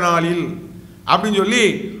அந்த நாளில் அப்படின்னு சொல்லி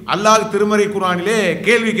அல்லாஹ் திருமறை குர்ஆனிலே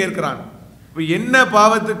கேள்வி கேட்கிறான். இப்போ என்ன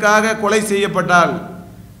பாவத்துக்காக கொலை செய்யப்பட்டால்,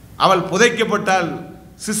 அவள் புதைக்கப்பட்டால்,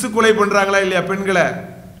 சிசு கொலை பண்ணுறாங்களா இல்லையா? பெண்களை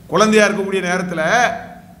குழந்தையா இருக்கக்கூடிய நேரத்தில்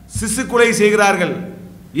சிசு கொலை செய்கிறார்கள்.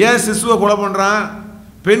 ஏன் சிசுவை கொலை பண்ணுறான்?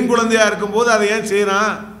 பெண் குழந்தையா இருக்கும்போது அதை ஏன்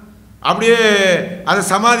செய்கிறான்? அப்படியே அதை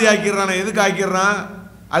சமாதி ஆக்கிடுறான். எதுக்கு ஆக்கிடுறான்?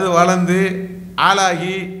 அது வளர்ந்து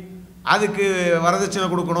ஆளாகி அதுக்கு வரதட்சணை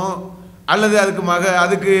கொடுக்கணும், அல்லது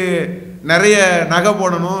அதுக்கு நிறைய நகை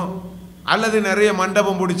போடணும், அல்லது நிறைய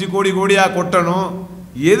மண்டபம் பிடிச்சி கோடி கோடியாக கொட்டணும்.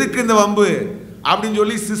 எதுக்கு இந்த வம்பு அப்படின்னு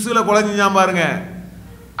சொல்லி சிசுவில் கொலை செஞ்சான் பாருங்க.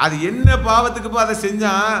 அது என்ன பாவத்துக்கு அதை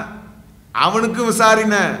செஞ்சான் அவனுக்கு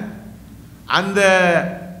விசாரின. அந்த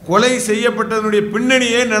கொலை செய்யப்பட்டதனுடைய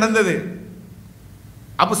பின்னணியே நடந்தது.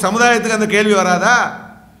 அப்போ சமுதாயத்துக்கு அந்த கேள்வி வராதா?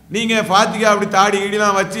 நீங்கள் ஃபாத்திகா அப்படி தாடி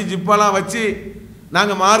இடிலாம் வச்சு ஜிப்பெல்லாம் வச்சு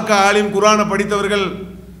நாங்கள் மார்க்க ஆலிம் குரானை படித்தவர்கள்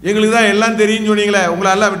எங்களுக்கு தான் எல்லாம் தெரியும்னு சொன்னீங்களே,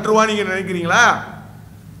 உங்களை எல்லாம் விட்டுருவா நீங்கள் நினைக்கிறீங்களா?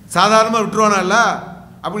 சாதாரணமாக விட்டுருவானா அல்ல?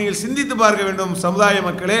 அப்போ நீங்கள் சிந்தித்து பார்க்க வேண்டும் சமுதாய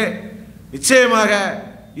மக்களே. நிச்சயமாக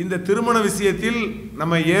இந்த திருமண விஷயத்தில்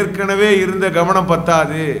நம்ம ஏற்கனவே இருந்த கவனம்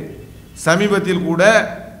பத்தாது. சமீபத்தில் கூட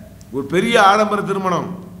ஒரு பெரிய ஆடம்பர திருமணம்,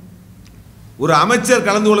 ஒரு அமைச்சர்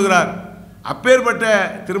கலந்து கொள்கிறார். அப்பேற்பட்ட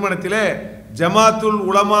திருமணத்திலே ஜமாத்துல்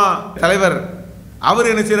உலமா தலைவர் அவர்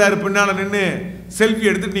என்ன செய்கிறார், பின்னால் நின்று செல்ஃபி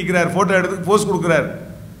எடுத்துட்டு நிற்கிறார், ஃபோட்டோ எடுத்து போஸ்ட் கொடுக்குறார்.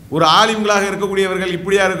 ஒரு ஆலிம்களாக இருக்கக்கூடியவர்கள்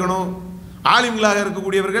இப்படியா இருக்கணும்? ஆலிம்களாக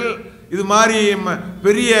இருக்கக்கூடியவர்கள் இது மாதிரி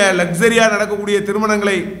பெரிய லக்ஸரியாக நடக்கக்கூடிய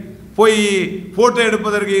திருமணங்களை போய் ஃபோட்டோ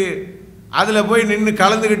எடுப்பதற்கு அதில் போய் நின்று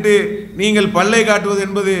கலந்துக்கிட்டு நீங்கள் பல்லை காட்டுவது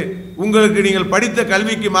என்பது உங்களுக்கு நீங்கள் படித்த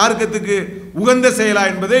கல்விக்கு மார்க்கத்துக்கு உகந்த செயலா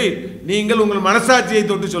என்பதை நீங்கள் உங்கள் மனசாட்சியை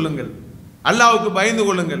தொட்டு சொல்லுங்கள். அல்லாஹ்வுக்கு பயந்து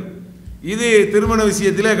கொள்ளுங்கள். இது திருமண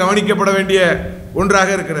விஷயத்திலே கவனிக்கப்பட வேண்டிய ஒன்றாக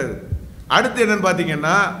இருக்கிறது. அடுத்து என்னன்னு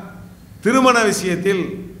பார்த்தீங்கன்னா, திருமண விஷயத்தில்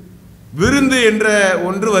விருந்து என்ற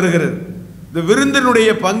ஒன்று வருகிறது. இந்த விருந்தினுடைய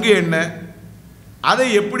பங்கு என்ன, அதை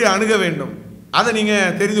எப்படி அணுக வேண்டும், அதை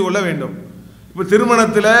நீங்கள் தெரிந்து கொள்ள வேண்டும். இப்போ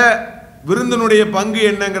திருமணத்தில் விருந்தினுடைய பங்கு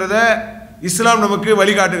என்னங்கிறத இஸ்லாம் நமக்கு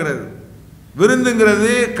வழிகாட்டுகிறது.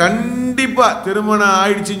 விருந்துங்கிறது கண்டிப்பாக திருமணம்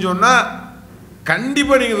ஆயிடுச்சுன்னு சொன்னால்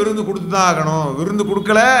கண்டிப்பாக நீங்கள் விருந்து கொடுத்து தான் ஆகணும். விருந்து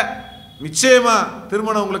கொடுக்கல நிச்சயமாக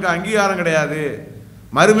திருமணம் உங்களுக்கு அங்கீகாரம் கிடையாது.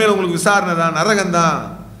 மறுமையில் உங்களுக்கு விசாரணை தான், நரகம்தான்.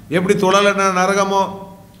 எப்படி தொழலைன்னா நரகமோ,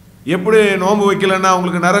 எப்படி நோன்பு வைக்கலைன்னா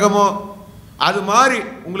உங்களுக்கு நரகமோ, அது மாதிரி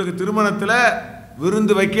உங்களுக்கு திருமணத்தில்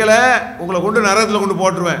விருந்து வைக்கலை உங்களை கொண்டு நரகத்தில் கொண்டு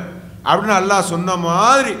போட்டுருவேன் அப்படின்னு அல்லாஹ் சொன்ன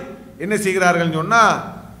மாதிரி என்ன செய்கிறார்கள் சொன்னால்,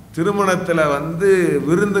 திருமணத்தில்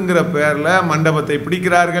விருந்துங்கிற பேரில் மண்டபத்தை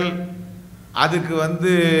பிடிக்கிறார்கள். அதுக்கு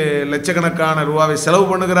லட்சக்கணக்கான ரூபாவை செலவு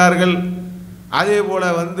பண்ணுகிறார்கள். அதே போல்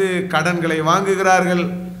கடன்களை வாங்குகிறார்கள்.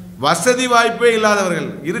 வசதி வாய்ப்பே இல்லாதவர்கள்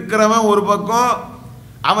இருக்கிறவன் ஒரு பக்கம்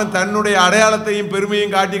அவன் தன்னுடைய அடையாளத்தையும்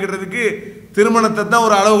பெருமையும் காட்டிக்கிறதுக்கு திருமணத்தை தான்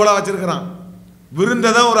ஒரு அளவுகோலாக வச்சிருக்கிறான், விருந்தை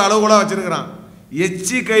தான் ஒரு அளவுகோலாக வச்சிருக்கிறான்.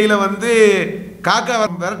 எச்சி கையில் காக்கா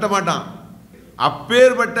விரட்ட மாட்டான்.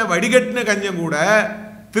 அப்பேற்பட்ட வடிகட்டின கஞ்சம் கூட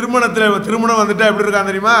திருமணம் வந்துட்டா எப்படி இருக்கான்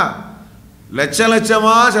தெரியுமா?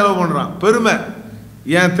 லட்சமாக செலவு பண்ணுறான். பெருமை,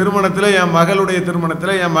 என் திருமணத்தில், என் மகளுடைய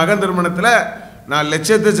திருமணத்தில், என் மகன் திருமணத்தில் நான்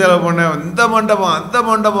லட்சத்தை செலவு பண்ணேன். இந்த மண்டபம் அந்த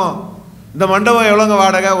மண்டபம், இந்த மண்டபம் எவ்வளோங்க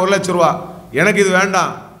வாடகை? 1 லட்ச ரூபா. எனக்கு இது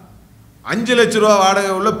வேண்டாம், 5 லட்ச ரூபா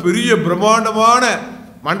வாடகை உள்ள பெரிய பிரம்மாண்டமான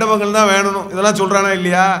மண்டபங்கள் தான் வேணும். இதெல்லாம் சொல்கிறானா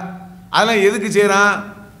இல்லையா? அதெல்லாம் எதுக்கு செய்கிறான்?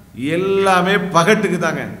 எல்லாமே பகட்டுக்கு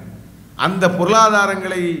தாங்க. அந்த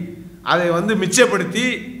பொருளாதாரங்களை அதை மிச்சப்படுத்தி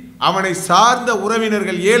அவனை சார்ந்த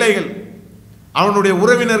உறவினர்கள், ஏழைகள், அவனுடைய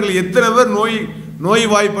உறவினர்கள் எத்தனை பேர்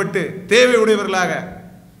நோய்வாய்ப்பட்டு தேவையுடையவர்களாக,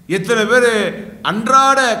 எத்தனை பேர்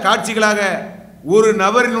அன்றாட காட்சிகளாக ஒரு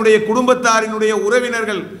நபரினுடைய குடும்பத்தாரினுடைய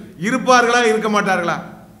உறவினர்கள் இருப்பார்களா இருக்க மாட்டார்களா?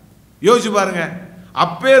 யோசிச்சு பாருங்க.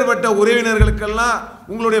 அப்பேற்பட்ட உறவினர்களுக்கெல்லாம்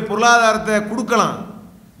உங்களுடைய பொருளாதாரத்தை கொடுக்கலாம்,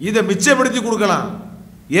 இதை மிச்சப்படுத்தி கொடுக்கலாம்.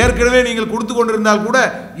 ஏற்கனவே நீங்கள் கொடுத்து கொண்டிருந்தால் கூட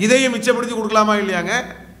இதையும் மிச்சப்படுத்தி கொடுக்கலாமா இல்லையாங்க?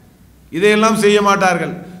 இதையெல்லாம் செய்ய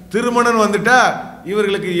மாட்டார்கள். திருமணம் வந்துட்டா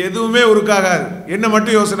இவர்களுக்கு எதுவுமே ஒருக்காகாது. என்ன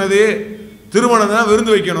மட்டும் யோசனை, திருமணம் தான்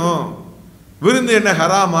விருந்து வைக்கணும். விருந்து என்ன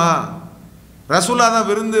ஹராமா? ரசூலா தான்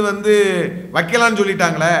விருந்து வைக்கலான்னு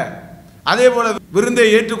சொல்லிட்டாங்களே. அதே போல விருந்தை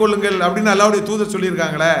ஏற்றுக்கொள்ளுங்கள் அப்படின்னு அல்லாஹ்வுடைய தூதர்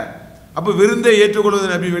சொல்லியிருக்காங்களே. அப்போ விருந்தை ஏற்றுக்கொள்வது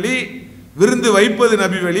நபி வழி, விருந்து வைப்பது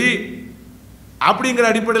நபி வழி. அப்படிங்கிற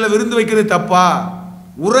அடிப்படையில் விருந்து வைக்கிறது தப்பா?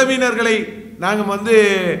 உறவினர்களை நாங்கள்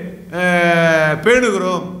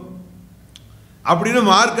பேணுகிறோம் அப்படின்னு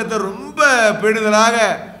மார்க்கத்தை ரொம்ப பேணுதலாக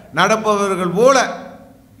நடப்பவர்கள் போல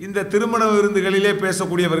இந்த திருமண விருந்துகளிலே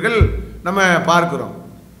பேசக்கூடியவர்கள் நம்ம பார்க்கிறோம்.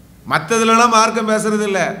 மற்றதுலாம் மார்க்கம் பேசுறது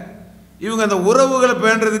இல்லை. இவங்க அந்த உறவுகளை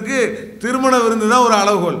பேணுறதுக்கு திருமண விருந்து தான் ஒரு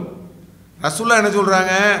அளவுகோல். ரசூல்லா என்ன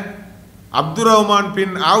சொல்கிறாங்க, அப்துர் ரஹ்மான்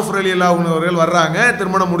பின் ஆஃப் ரலியல்லாஹு அன்ஹு அவர்கள் வர்றாங்க,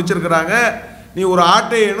 திருமணம் முடிச்சிருக்கிறாங்க, நீ ஒரு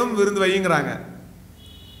ஆட்டையனும் விருந்து வையுங்கிறாங்க.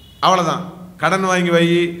 அவ்வளோதான். கடன் வாங்கி வை,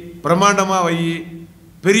 பிரம்மாண்டமாக வை,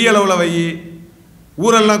 பெரிய அளவில் வை,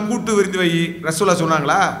 ஊரெல்லாம் கூட்டு விருந்து வை. ரசூல்லா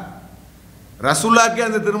சொன்னாங்களா? ரசூல்லாக்கே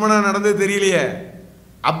அந்த திருமணம் நடந்தது தெரியலையே.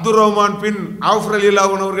 அப்துர் ரஹ்மான் பின் ஆஃப்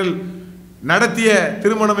ரலியல்லாஹு அன்ஹு அவர்கள் நடத்திய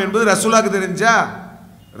திருமணம் என்பது ரசூல்லாக்கு தெரிஞ்சா?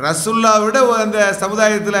 ரசூல்லா விட அந்த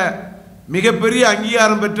சமுதாயத்தில் மிகப்பெரிய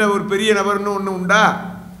அங்கீகாரம் பெற்ற ஒரு பெரிய நபர்னு ஒன்று உண்டா?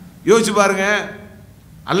 யோசிச்சு பாருங்க.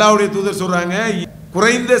 அல்லாஹ்வுடைய தூதர் சொல்றாங்க,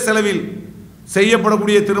 குறைந்த செலவில்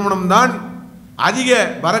செய்யப்படக்கூடிய திருமணம் தான் அதிக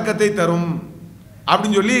பரக்கத்தை தரும்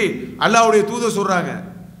அப்படின்னு சொல்லி அல்லாஹ்வுடைய தூதர் சொல்றாங்க.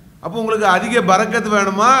 அப்போ உங்களுக்கு அதிக பரக்கத்து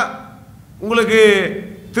வேணுமா, உங்களுக்கு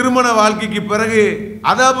திருமண வாழ்க்கைக்கு பிறகு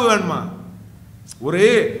அதாபு வேணுமா?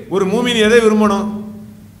 ஒரு மூமின் எதை விரும்பணும்?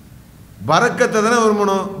 பரக்கத்தை தானே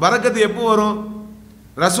விரும்பணும். பரக்கத்து எப்போ வரும்?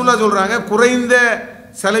 ரசூலா சொல்றாங்க, குறைந்த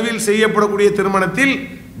செலவில் செய்யப்படக்கூடிய திருமணத்தில்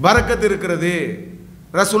பரக்கத்து இருக்கிறது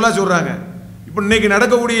ரசூலா சொல்றாங்க. இப்போ இன்னைக்கு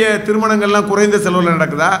நடக்கக்கூடிய திருமணங்கள்லாம் குறைந்த செலவில்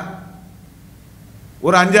நடக்குதா?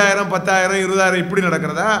 ஒரு 5000, 10,000, 20,000 இப்படி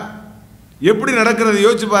நடக்கிறதா? எப்படி நடக்கிறது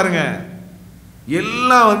யோசிச்சு பாருங்க.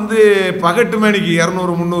 எல்லாம் வந்து பகட்டு மேனிக்கு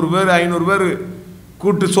 200, 300 பேர், 500 பேர்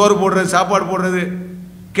கூட்டு சோறு போடுறது, சாப்பாடு போடுறது.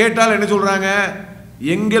 கேட்டால் என்ன சொல்றாங்க?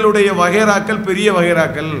 எங்களுடைய வகைராக்கள் பெரிய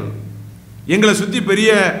வகைராக்கள், எங்களை சுற்றி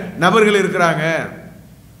பெரிய நபர்கள் இருக்கிறாங்க.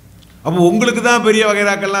 அப்போ உங்களுக்கு தான் பெரிய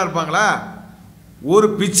வகைராக்கள்லாம் இருப்பாங்களா? ஒரு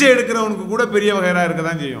பிச்சை எடுக்கிறவனுக்கு கூட பெரிய வகைரா இருக்க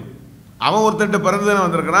தான் செய்யும். அவன் ஒருத்தன்ட்ட பிறந்து தானே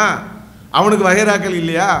வந்திருக்கிறான், அவனுக்கு வகைராக்கள்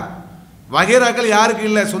இல்லையா? வகைராக்கள் யாருக்கு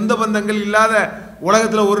இல்லை? சொந்த பந்தங்கள் இல்லாத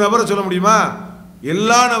உலகத்தில் ஒரு நபரை சொல்ல முடியுமா?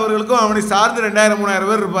 எல்லா நபர்களுக்கும் அவனை சார்ந்து 2000, 3000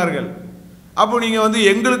 பேர் இருப்பார்கள். அப்போ நீங்கள் வந்து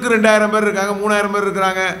எங்களுக்கு 2000 பேர் இருக்காங்க, 3000 பேர்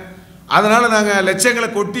இருக்கிறாங்க, அதனால் நாங்கள் லட்சங்களை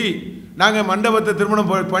கொட்டி நாங்கள் மண்டபத்தை திருமணம்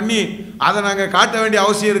பண்ணி அதை நாங்கள் காட்ட வேண்டிய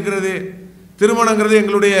அவசியம் இருக்கிறது. திருமணங்கிறது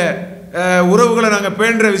எங்களுடைய உறவுகளை நாங்கள்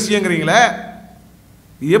பேணுற விஷயங்கிறீங்களே.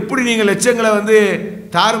 எப்படி நீங்கள் லட்சங்களை வந்து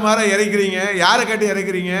தாறுமாற இறைக்கிறீங்க? யாரை கேட்டு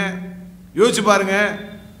இறைக்கிறீங்க? யோசிச்சு பாருங்க.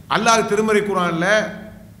 அல்லாஹ் திருமறை குர்ஆன்ல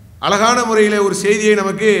அழகான முறையில் ஒரு செய்தியை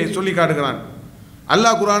நமக்கு சொல்லி காட்டுகிறான்.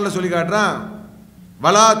 அல்லாஹ் குர்ஆன்ல சொல்லி காட்டுறான்,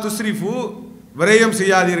 வலா துஸ்ரிஃபு, விரயம்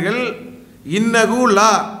செய்யாதீர்கள், இன்னகு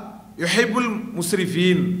லா யுஹிப்புல்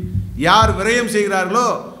முஸ்ரிஃபீன், யார் விரயம் செய்கிறார்களோ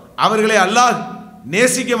அவர்களை அல்லாஹ்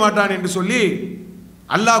நேசிக்க மாட்டான் என்று சொல்லி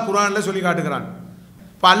அல்லாஹ் குர்ஆன்ல சொல்லி காட்டுகிறான்.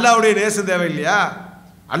 இப்போ அல்லாஹ்வுடைய நேசம் தேவை இல்லையா?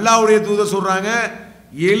 அல்லாஹ்வுடைய தூதர் சொல்றாங்க,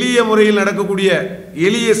 எளிய முறையில் நடக்கக்கூடிய,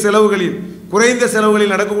 எளிய செலவுகளில், குறைந்த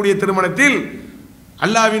செலவுகளில் நடக்கக்கூடிய திருமணத்தில்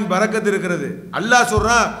அல்லாஹ்வின் பரக்கத்து இருக்கிறது. அல்லாஹ்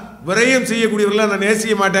சொல்றான், விரயம் செய்யக்கூடியவர்களை நான்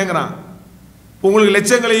நேசிக்க மாட்டேங்கிறான். உங்களுக்கு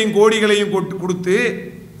லட்சங்களையும் கோடிகளையும் கொடுத்து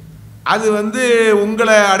அது வந்து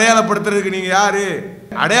உங்களை அடையாளப்படுத்துறதுக்கு நீங்கள் யாரு?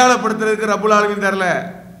 அடையாளப்படுத்துறதுக்கு ரப்புல் ஆலமீன் தரல,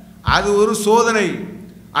 அது ஒரு சோதனை.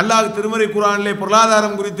 அல்லாஹ் திருமறை குர்ஆனிலே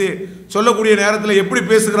பொருளாதாரம் குறித்து சொல்லக்கூடிய நேரத்தில் எப்படி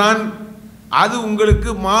பேசுகிறான்? அது உங்களுக்கு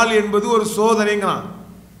மால் என்பது ஒரு சோதனைங்கிறான்.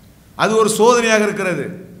 அது ஒரு சோதனையாக இருக்கிறது.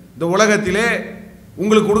 இந்த உலகத்திலே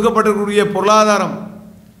உங்களுக்கு கொடுக்கப்பட்டிருக்கக்கூடிய பொருளாதாரம்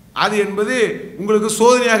அது என்பது உங்களுக்கு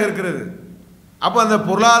சோதனையாக இருக்கிறது. அப்போ அந்த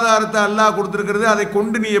பொருளாதாரத்தை அல்லாஹ் கொடுத்துருக்கிறது, அதை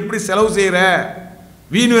கொண்டு நீ எப்படி செலவு செய்கிற?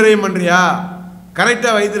 வீண் விரயம் பண்ணுறியா?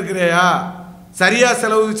 கரெக்டாக வைத்திருக்கிறியா? சரியாக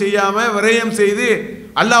செலவு செய்யாமல் விரயம் செய்து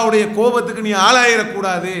அல்லாஹ்வுடைய கோபத்துக்கு நீ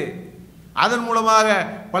ஆளாயிடக்கூடாது. அதன் மூலமாக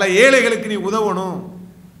பல ஏழைகளுக்கு நீ உதவணும்.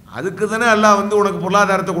 அதுக்கு தானே அல்லாஹ் வந்து உனக்கு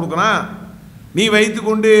பொருளாதாரத்தை கொடுக்குறான். நீ வைத்து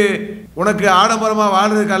கொண்டு உனக்கு ஆடம்பரமாக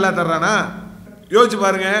வாழ்றதுக்கு அல்லாஹ் தர்றானா? யோசிச்சு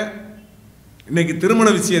பாருங்க. இன்னைக்கு திருமண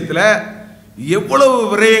விஷயத்தில் எவ்வளவு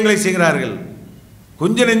விரயங்களை செய்கிறார்கள்.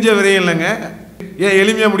 கொஞ்சம் நெஞ்ச விரயம் இல்லைங்க. ஏன்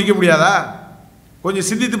எளிமையாக முடிக்க முடியாதா? கொஞ்சம்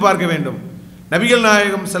சிந்தித்து பார்க்க வேண்டும். நபிகள்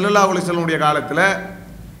நாயகம் ஸல்லல்லாஹு அலைஹி வஸல்லம் காலத்தில்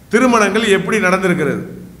திருமணங்கள் எப்படி நடந்திருக்கிறது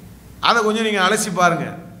அதை கொஞ்சம் நீங்கள் அலசி பாருங்க.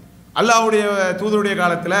 அல்லாஹ்வுடைய தூதருடைய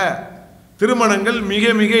காலத்தில் திருமணங்கள்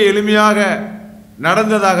மிக மிக எளிமையாக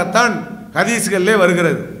நடந்ததாகத்தான் ஹதீஸ்களிலே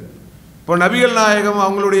வருகிறது. இப்போ நபிகள் நாயகம்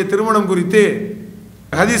அவங்களுடைய திருமணம் குறித்து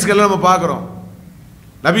ஹதீஸ்களில் நம்ம பார்க்குறோம்.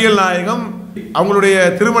 நபிகள் நாயகம் அவங்களுடைய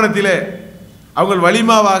திருமணத்திலே அவங்க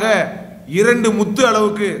வலிமாவாக 2 முத்து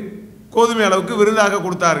அளவுக்கு, கோதுமை அளவுக்கு விருந்தாக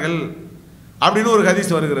கொடுத்தார்கள் அப்படின்னு ஒரு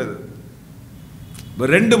ஹதீஸ் வருகிறது. இப்போ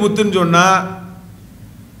 2 முத்துன்னு சொன்னால்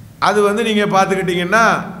அது வந்து நீங்கள் பார்த்துக்கிட்டிங்கன்னா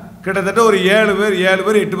கிட்டத்தட்ட ஒரு 7 பேர்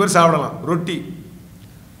 8 பேர் சாப்பிடலாம் ரொட்டி.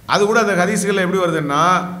 அது கூட அந்த ஹதீஸ்களில் எப்படி வருதுன்னா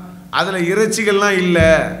அதில் இறைச்சிகள்லாம் இல்லை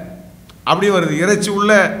அப்படி வருது. இறைச்சி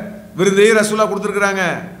உள்ள விருந்தையும் ரசூலா கொடுத்துருக்குறாங்க,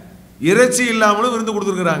 இறைச்சி இல்லாமலும் விருந்து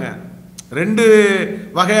கொடுத்துருக்குறாங்க. 2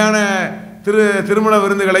 வகையான திருமண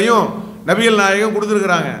விருந்துகளையும் நபிகள் நாயகம்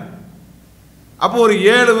கொடுத்துருக்குறாங்க. அப்போ ஒரு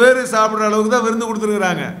 7 பேர் சாப்பிட்ற அளவுக்கு தான் விருந்து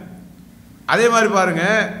கொடுத்துருக்குறாங்க. அதே மாதிரி பாருங்க,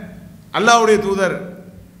 அல்லாஹ்வுடைய தூதர்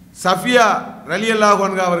சஃபியா ரலியல்லாஹு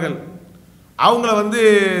அன்ஹா அவர்கள் அவங்கள வந்து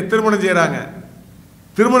திருமணம் செய்கிறாங்க.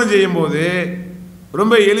 திருமணம் செய்யும்போது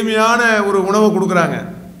ரொம்ப எளிமையான ஒரு உணவை கொடுக்குறாங்க.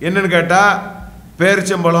 என்னன்னு கேட்டால்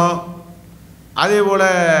பேரிச்சம்பழம், அதே போல்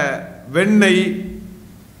வெண்ணெய்,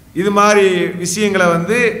 இது மாதிரி விஷயங்களை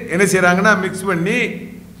வந்து என்ன செய்கிறாங்கன்னா மிக்ஸ் பண்ணி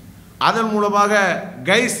அதன் மூலமாக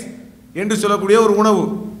கைஸ் என்று சொல்லக்கூடிய ஒரு உணவு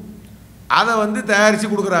அதை வந்து தயாரித்து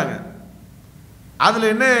கொடுக்குறாங்க.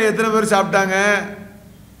 அதில் என்ன எத்தனை பேர் சாப்பிட்டாங்க?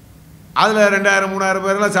 அதில் 2000 3000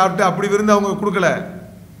 பேரெல்லாம் சாப்பிட்டு அப்படி விருந்து அவங்க கொடுக்கல.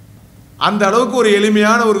 அந்த அளவுக்கு ஒரு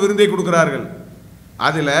எளிமையான ஒரு விருந்தை கொடுக்குறார்கள்.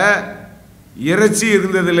 அதில் இறைச்சி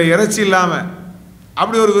இருந்ததில்லை, இறைச்சி இல்லாமல்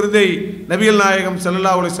அப்படி ஒரு விருந்தை நபிகள் நாயகம்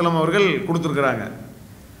ஸல்லல்லாஹு அலைஹி வஸல்லம் அவர்கள் கொடுத்துருக்குறாங்க.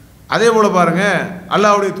 அதே போல் பாருங்கள்,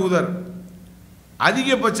 அல்லாஹ்வுடைய தூதர்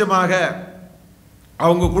அதிகபட்சமாக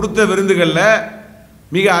அவங்க கொடுத்த விருந்துகளில்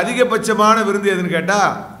மிக அதிகபட்சமான விருந்து எதுன்னு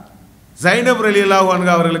கேட்டால் ஜைனப் ரலியல்லாஹு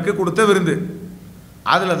அன்ஹா அவர்களுக்கு கொடுத்த விருந்து.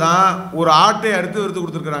 அதில் தான் ஒரு ஆட்டை அறுத்து விருந்து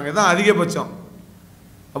கொடுத்துருக்குறாங்க. இதுதான் அதிகபட்சம்.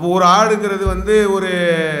 அப்போ ஒரு ஆடுங்கிறது வந்து ஒரு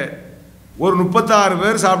 36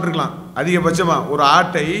 பேர் சாப்பிட்ருக்கலாம் அதிகபட்சமாக. ஒரு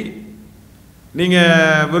ஆட்டை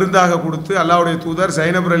நீங்கள் விருந்தாக கொடுத்து அல்லாஹ்வுடைய தூதர்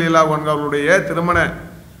ஜைனப் ரலியல்லாஹு அன்ஹா அவர்களுடைய திருமண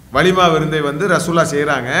வலிமா விருந்தை வந்து ரசூலா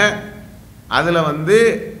செய்கிறாங்க. அதில் வந்து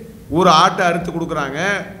ஒரு ஆட்டை அறுத்து கொடுக்குறாங்க.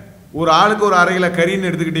 ஒரு ஆளுக்கு ஒரு அரை கிலோ கறின்னு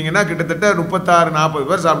எடுத்துக்கிட்டிங்கன்னா கிட்டத்தட்ட 36-40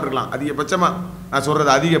 பேர் சாப்பிட்ருக்கலாம் அதிகபட்சமாக. நான்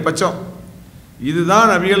சொல்கிறது அதிகபட்சம்.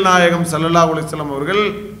 இதுதான் நபிகள் நாயகம் ஸல்லல்லாஹு அலைஹி வஸல்லம் அவர்கள்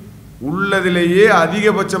உள்ளதிலேயே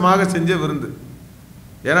அதிகபட்சமாக செஞ்ச விருந்து.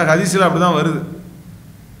 ஏன்னா ஹதீஸில் அப்படி தான் வருது.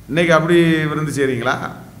 இன்றைக்கி அப்படி விருந்து செய்கிறீங்களா?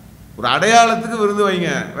 ஒரு அடையாளத்துக்கு விருந்து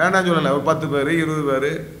வைங்க, வேண்டாம் சொல்லலை. ஒரு 10 பேர், 20 பேர்,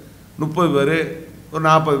 30 பேர், ஒரு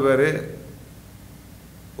 40 பேர்,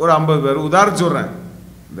 ஒரு 50 பேர், உதாரணம் சொல்கிறேன்.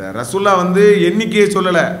 இந்த ரசூல்லா வந்து எண்ணிக்கையை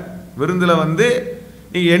சொல்லலை. விருந்தில் வந்து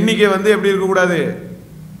நீங்கள் எண்ணிக்கை வந்து எப்படி இருக்கக்கூடாது,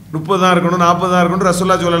 30 தான் இருக்கணும், 40 தான் இருக்கணும்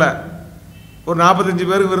ரசூல்லா சொல்லலை. ஒரு 45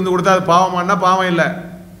 பேருக்கு விருந்து கொடுத்தா அது பாவமானா பாவம் இல்லை.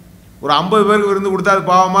 ஒரு 50 பேருக்கு விருந்து கொடுத்தா அது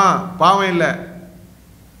பாவமா? பாவம் இல்லை.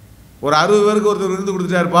 ஒரு 60 பேருக்கு ஒருத்தர் விருந்து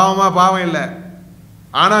கொடுத்துட்டாரு, பாவமா? பாவம் இல்லை.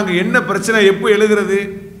 ஆனால் அங்கே என்ன பிரச்சனை எப்போ எழுகிறது?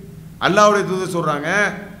 அல்லாஹ்வுடைய தூதர் சொல்கிறாங்க,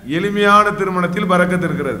 எளிமையான திருமணத்தில் பரக்கத்து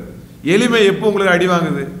இருக்கிறது. எளிமை எப்போ உங்களுக்கு அடி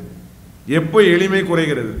வாங்குது? எப்போ எளிமை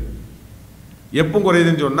குறைகிறது? எப்போ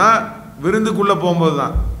குறையுதுன்னு சொன்னால் விருந்துக்குள்ளே போகும்போது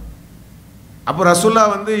தான். அப்போ ரசூல்லா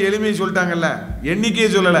வந்து எளிமையை சொல்லிட்டாங்கல்ல, எண்ணிக்கையை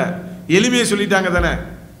சொல்லலை, எளிமையை சொல்லிட்டாங்க தானே.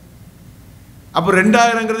 அப்போ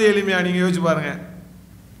 2000ங்கிறது எளிமையா? நீங்கள் யோசிச்சு பாருங்கள்.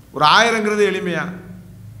 ஒரு 1000ங்கிறது எளிமையா?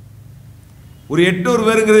 ஒரு 800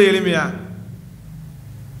 பேருங்கிறது எளிமையா?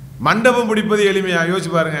 மண்டபம் பிடிப்பது எளிமையா?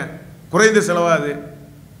 யோசிச்சு பாருங்க. குறைந்த செலவாது.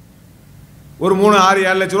 ஒரு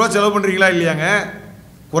 3-6-7 லட்ச ரூபா செலவு பண்ணுறீங்களா இல்லையாங்க?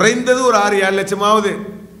 குறைந்தது ஒரு 6-7 லட்சமாவது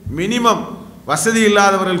மினிமம். வசதி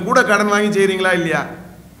இல்லாதவர்கள் கூட கடன் வாங்கி செய்கிறீங்களா இல்லையா?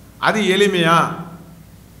 அது எளிமையா?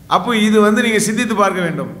 அப்போ இது வந்து நீங்கள் சிந்தித்து பார்க்க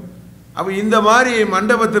வேண்டும். அப்போ இந்த மாதிரி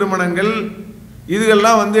மண்டப திருமணங்கள்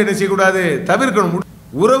இதுகள்லாம் வந்து என்ன செய்யக்கூடாது, தவிர்க்கணும்.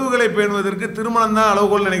 உறவுகளை பேணுவதற்கு திருமணம் தான்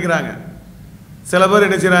அளவுகோல் நினைக்கிறாங்க. சில பேர்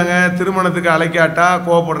என்ன செய்கிறாங்க, திருமணத்துக்கு அழைக்காட்டா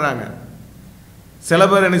கோவப்படுறாங்க. சில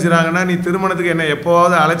பேர் என்ன செய்கிறாங்கன்னா, நீ திருமணத்துக்கு என்ன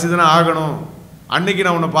எப்போவாவது அழைச்சிதுன்னா ஆகணும், அன்னைக்கு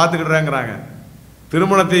நான் உன்னை பார்த்துக்கிடுறேங்கிறாங்க.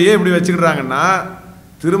 திருமணத்தையே இப்படி வச்சுக்கிடுறாங்கன்னா,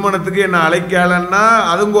 திருமணத்துக்கு என்னை அழைக்கலன்னா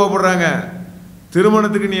அதுவும் கோவப்படுறாங்க.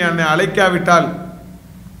 திருமணத்துக்கு நீ என்னை அழைக்காவிட்டால்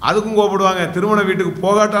அதுக்கும் கோவப்படுவாங்க. திருமண வீட்டுக்கு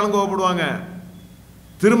போகாட்டாலும் கோவப்படுவாங்க.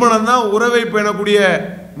 திருமணம் தான் உறவை பேணக்கூடிய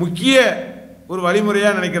முக்கிய ஒரு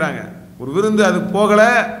வழிமுறையாக நினைக்கிறாங்க. ஒரு விருந்து அது போகலை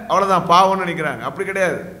அவ்வளோதான் பாவம்னு நினைக்கிறாங்க. அப்படி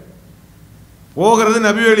கிடையாது. போகிறது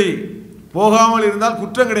நபிவழி, போகாமல் இருந்தால்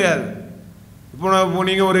குற்றம் கிடையாது. இப்போ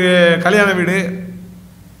நீங்கள் ஒரு கல்யாண வீடு,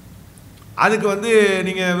 அதுக்கு வந்து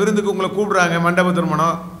நீங்கள் விருந்துக்கு உங்களை கூப்பிடுறாங்க, மண்டப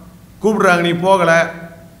திருமணம் கூப்பிடுறாங்க, நீ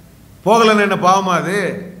போகலைன்னு என்ன பாவமா?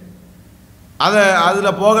 அது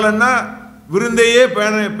அதில் போகலைன்னா விருந்தையே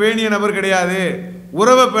பேணிய நபர் கிடையாது,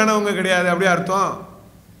 உறவை பேணவங்க கிடையாது. அப்படியே அர்த்தம்.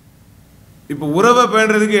 இப்போ உறவை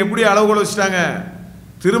பேணுறதுக்கு எப்படி அளவுகோல் வச்சுட்டாங்க?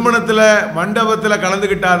 திருமணத்தில் மண்டபத்தில்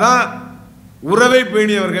கலந்துக்கிட்டாதான் உறவை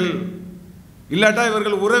பேணியவர்கள், இல்லாட்டா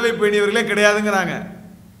இவர்கள் உறவை பேணியவர்களே கிடையாதுங்கிறாங்க.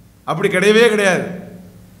 அப்படி கிடையவே கிடையாது.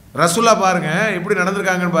 ரசூல்லா பாருங்க எப்படி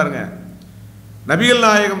நடந்திருக்காங்கன்னு பாருங்க. நபிகள்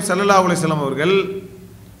நாயகம் ஸல்லல்லாஹு அலைஹி வஸல்லம் அவர்கள்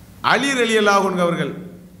அலி ரலியல்லாஹு அன்ஹு அவர்கள்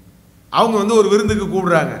அவங்க வந்து ஒரு விருந்துக்கு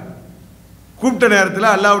கூப்பிடுறாங்க. கூப்பிட்ட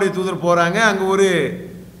நேரத்தில் அல்லாஹ்வுடைய தூதர் போகிறாங்க. அங்கே ஒரு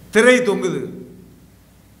திரை தொங்குது.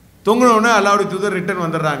 தொங்குனோடனே அல்லாஹ்வுடைய தூதர் ரிட்டர்ன்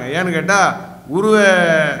வந்துடுறாங்க. ஏன்னு கேட்டால் உருவை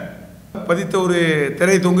பதித்த ஒரு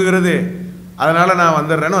திரை தொங்குகிறது, அதனால் நான்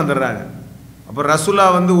வந்துடுறாங்க. அப்போ ரசூல்லா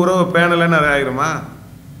வந்து உறவை பேணலைன்னு ஆகிருமா?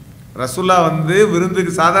 ரசூல்லா வந்து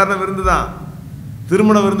விருந்துக்கு, சாதாரண விருந்து தான்,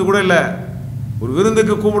 திருமண விருந்து கூட இல்லை, ஒரு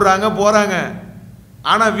விருந்துக்கு கூப்பிடுறாங்க, போகிறாங்க.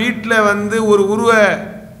 ஆனால் வீட்டில் வந்து ஒரு உருவ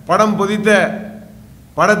படம் பொதித்த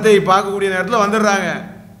படத்தை பார்க்கக்கூடிய நேரத்தில் வந்துடுறாங்க.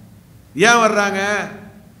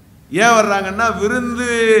 ஏன் வர்றாங்கன்னா, விருந்து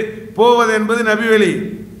போவது என்பது நபிவழி,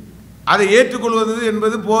 அதை ஏற்றுக்கொள்வது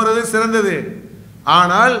என்பது போகிறது சிறந்தது.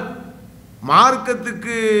 ஆனால்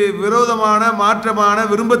மார்க்கத்துக்கு விரோதமான மாற்றமான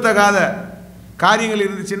விரும்பத்தகாத காரியங்கள்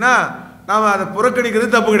இருந்துச்சுன்னா நாம் அதை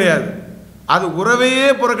புறக்கணிக்கிறது தப்பு கிடையாது. அது உறவையே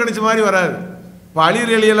புறக்கணிச்ச மாதிரி வராது. இப்போ அலி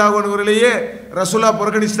ரலியல்லாஹு அன்ஹுவிலேயே ரசூலா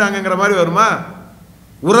புறக்கணிச்சிட்டாங்கிற மாதிரி வருமா?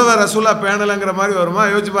 உறவை ரசூலா பேணலைங்கிற மாதிரி வருமா?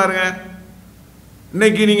 யோசிச்சு பாருங்க.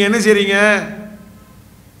 இன்னைக்கு நீங்கள் என்ன செய்றீங்க?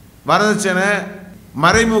 வரதட்சணை,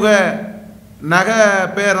 மறைமுக நகை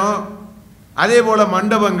பேரம், அதே போல்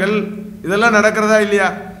மண்டபங்கள், இதெல்லாம் நடக்கிறதா இல்லையா?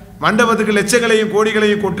 மண்டபத்துக்கு லட்சங்களையும்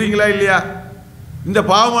கோடிகளையும் கொட்டுறீங்களா இல்லையா? இந்த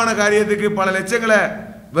பாவமான காரியத்துக்கு பல லட்சங்களை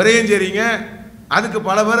விரயம் செய்றீங்க. அதுக்கு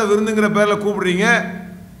பல பேரை விருந்துங்கிற பேரில் கூப்பிடுறீங்க.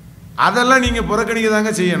 அதெல்லாம் நீங்கள் புறக்கணிக்க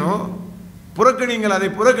தாங்க செய்யணும். புறக்கணிங்கள். அதை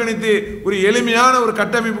புறக்கணித்து ஒரு எளிமையான ஒரு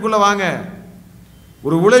கட்டமைப்புக்குள்ளே வாங்க.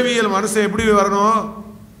 ஒரு உளவியல் மனுஷன் எப்படி வரணும்?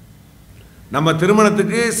 நம்ம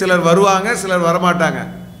திருமணத்துக்கு சிலர் வருவாங்க, சிலர் வரமாட்டாங்க.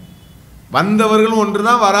 வந்தவர்களும் ஒன்று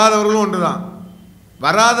தான், வராதவர்களும் ஒன்று தான்.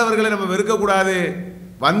 வராதவர்களை நம்ம வெறுக்கக்கூடாது.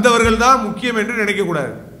 வந்தவர்கள் தான் முக்கியம் என்று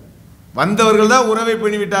நினைக்கக்கூடாது. வந்தவர்கள் தான் உறவை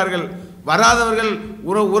பண்ணிவிட்டார்கள், வராதவர்கள்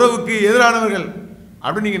உறவுக்கு எதிரானவர்கள்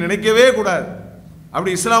அப்படின்னு நீங்கள் நினைக்கவே கூடாது.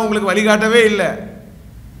 அப்படி இஸ்லாம் உங்களுக்கு வழிகாட்டவே இல்லை.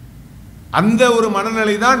 அந்த ஒரு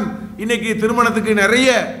மனநிலை தான் இன்னைக்கு திருமணத்துக்கு நிறைய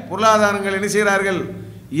பொருளாதாரங்கள் என்ன செய்கிறார்கள்,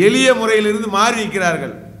 எளிய முறையிலிருந்து மாறி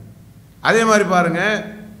இருக்கிறார்கள். அதே மாதிரி பாருங்க,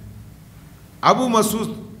 அபு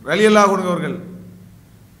மசூத் ரலியல்லாஹு அன்ஹு அவர்கள்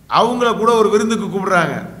அவங்கள கூட ஒரு விருந்துக்கு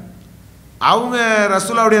கூப்பிடுறாங்க. அவங்க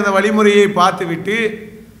ரசூலுல்லாஹ்வுடைய அந்த வழிமுறையை பார்த்து விட்டு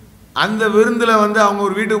அந்த விருந்தில் அவங்க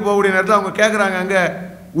ஒரு வீட்டுக்கு போகக்கூடிய நேரத்தில் அவங்க கேட்குறாங்க, அங்கே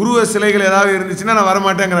உருவ சிலைகள் ஏதாவது இருந்துச்சுன்னா நான்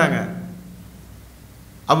வரமாட்டேங்கிறாங்க.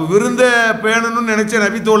 அப்போ விருந்த பேணணும்னு நினைச்ச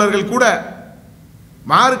நபி தோழர்கள் கூட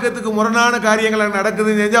மார்க்கத்துக்கு முரணான காரியங்கள்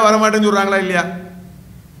நடக்குதுன்னு செஞ்சால் வரமாட்டேன்னு சொல்கிறாங்களா இல்லையா?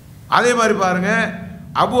 அதே மாதிரி பாருங்க,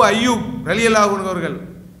 அபு அய்யூப் ரலியல்லாஹு அன்ஹு அவர்கள்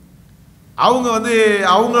அவங்க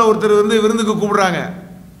அவங்க ஒருத்தர் விருந்துக்கு கூப்பிடுறாங்க.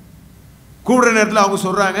 கூப்பிடுற நேரத்தில் அவங்க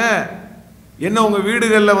சொல்கிறாங்க, என்ன உங்கள்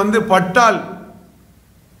வீடுகளில் பட்டால்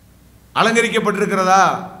அலங்கரிக்கப்பட்டிருக்கிறதா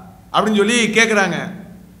அப்படின்னு சொல்லி கேட்குறாங்க.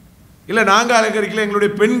 இல்லை நாங்கள் அலங்கரிக்கல,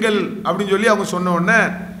 எங்களுடைய பெண்கள் அப்படின்னு சொல்லி அவங்க சொன்ன உடனே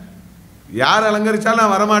யார் அலங்கரித்தாலும்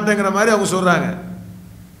நான் வரமாட்டேங்கிற மாதிரி அவங்க சொல்கிறாங்க.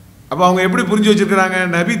 அப்போ அவங்க எப்படி புரிஞ்சு வச்சிருக்கிறாங்க?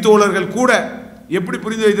 நபி தோழர்கள் கூட எப்படி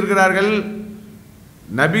புரிந்து வைத்திருக்கிறார்கள்?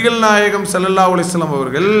 நபிகள் நாயகம் ஸல்லல்லாஹு அலைஹி வஸல்லம்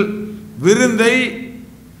அவர்கள் விருந்தை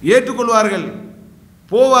ஏற்றுக்கொள்வார்கள்,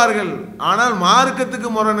 போவார்கள். ஆனால் மார்க்கத்துக்கு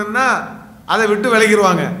முரணன்னா அதை விட்டு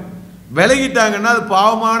விலகிடுவாங்க. விலகிட்டாங்கன்னா அது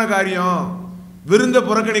பாவமான காரியம். விருந்தை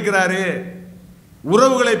புறக்கணிக்கிறாரு,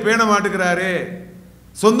 உறவுகளை பேண மாட்டுக்கிறாரு,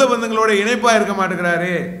 சொந்த பந்தங்களோட இணைப்பாக இருக்க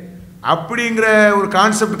மாட்டுக்கிறாரு அப்படிங்கிற ஒரு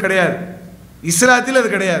கான்செப்ட் கிடையாது. இஸ்லாத்தில் அது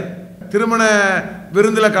கிடையாது. திருமண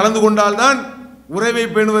விருந்தில் கலந்து கொண்டால்தான் உறவை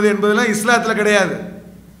பேணுவது என்பதெல்லாம் இஸ்லாத்தில் கிடையாது.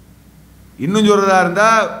 இன்னும் சொல்றதா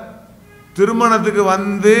இருந்தால் திருமணத்துக்கு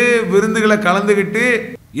விருந்துகளை கலந்துக்கிட்டு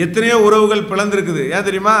எத்தனையோ உறவுகள் பிளந்திருக்குது. ஏன்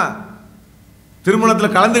தெரியுமா?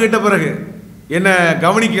 திருமணத்தில் கலந்துக்கிட்ட பிறகு என்ன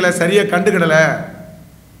கவனிக்கலை, சரியாக கண்டுக்கிடலை,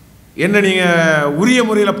 என்ன நீங்கள் உரிய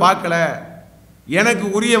முறையில் பார்க்கல, எனக்கு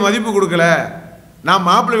உரிய மதிப்பு கொடுக்கல, நான்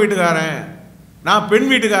மாப்பிள்ளை வீட்டுக்காரன், நான் பெண்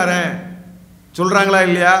வீட்டுக்காரன் சொல்கிறாங்களா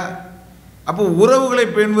இல்லையா? அப்போ உறவுகளை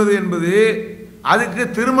பேணுவது என்பது அதுக்கு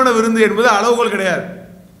திருமண விருந்து என்பது அளவுகள் கிடையாது.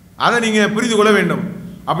 அதை நீங்கள் புரிந்து கொள்ள வேண்டும்.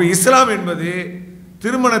 அப்போ இஸ்லாம் என்பது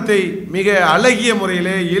திருமணத்தை மிக அழகிய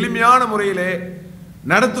முறையிலே, எளிமையான முறையிலே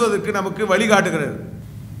நடத்துவதற்கு நமக்கு வழிகாட்டுகிறது.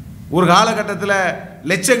 ஒரு காலகட்டத்தில்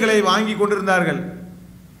லட்சங்களை வாங்கி கொண்டிருந்தார்கள்.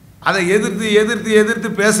 அதை எதிர்த்து எதிர்த்து எதிர்த்து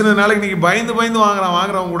பேசுனதுனால இன்னைக்கு பயந்து பயந்து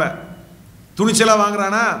வாங்குறவங்க கூட துணிச்சலாக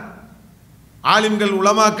வாங்குறானா? ஆலிம்கள்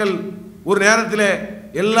உலமாக்கள் ஒரு நேரத்தில்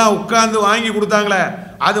எல்லாம் உட்கார்ந்து வாங்கி கொடுத்தாங்களே,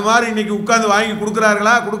 அது மாதிரி இன்னைக்கு உட்கார்ந்து வாங்கி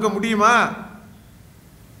கொடுக்குறார்களா? கொடுக்க முடியுமா?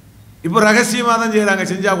 இப்போ ரகசியமாக தான் செய்கிறாங்க,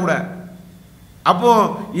 செஞ்சா கூட. அப்போ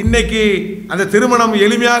இன்னைக்கு அந்த திருமணம்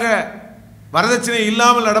எளிமையாக வரதட்சணை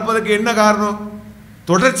இல்லாமல் நடப்பதற்கு என்ன காரணம்?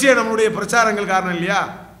 தொடர்ச்சியாக நம்மளுடைய பிரச்சாரங்கள் காரணம் இல்லையா?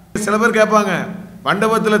 சில பேர் கேட்பாங்க,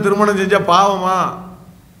 மண்டபத்தில் திருமணம் செஞ்சால் பாவமா?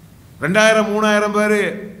 2000 3000 பேர்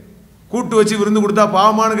கூட்டு வச்சு விருந்து கொடுத்தா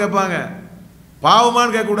பாவமானு கேட்பாங்க.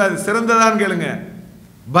 பாவமானு கேட்கக்கூடாது, சிறந்ததான்னு கேளுங்க,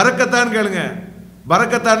 பரக்கத்தான்னு கேளுங்க.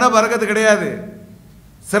 பரக்கத்தான்னா பரக்கத்து கிடையாது,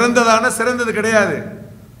 சிறந்ததான சிறந்தது கிடையாது.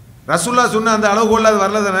 ரசூல்லா சொன்ன அந்த அளவுகோல் அது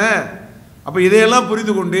வரல தானே? அப்போ இதையெல்லாம்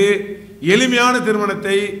புரிந்து கொண்டு எளிமையான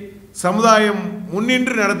திருமணத்தை சமுதாயம்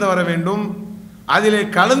முன்னின்று நடத்த வர வேண்டும். அதிலே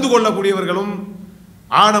கலந்து கொள்ளக்கூடியவர்களும்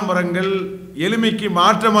ஆடம்பரங்கள், எளிமைக்கு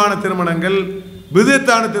மாற்றமான திருமணங்கள்,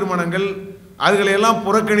 விதத்தான திருமணங்கள், அதுகளையெல்லாம்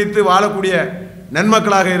புறக்கணித்து வாழக்கூடிய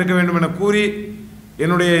நன்மக்களாக இருக்க வேண்டும் என கூறி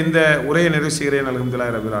என்னுடைய இந்த உரையை நிறைவு செய்கிறேன்.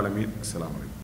 அல்ஹம்துலில்லாஹி ரப்பில் ஆலமீன். அஸ்ஸலாமு அலைக்கும்.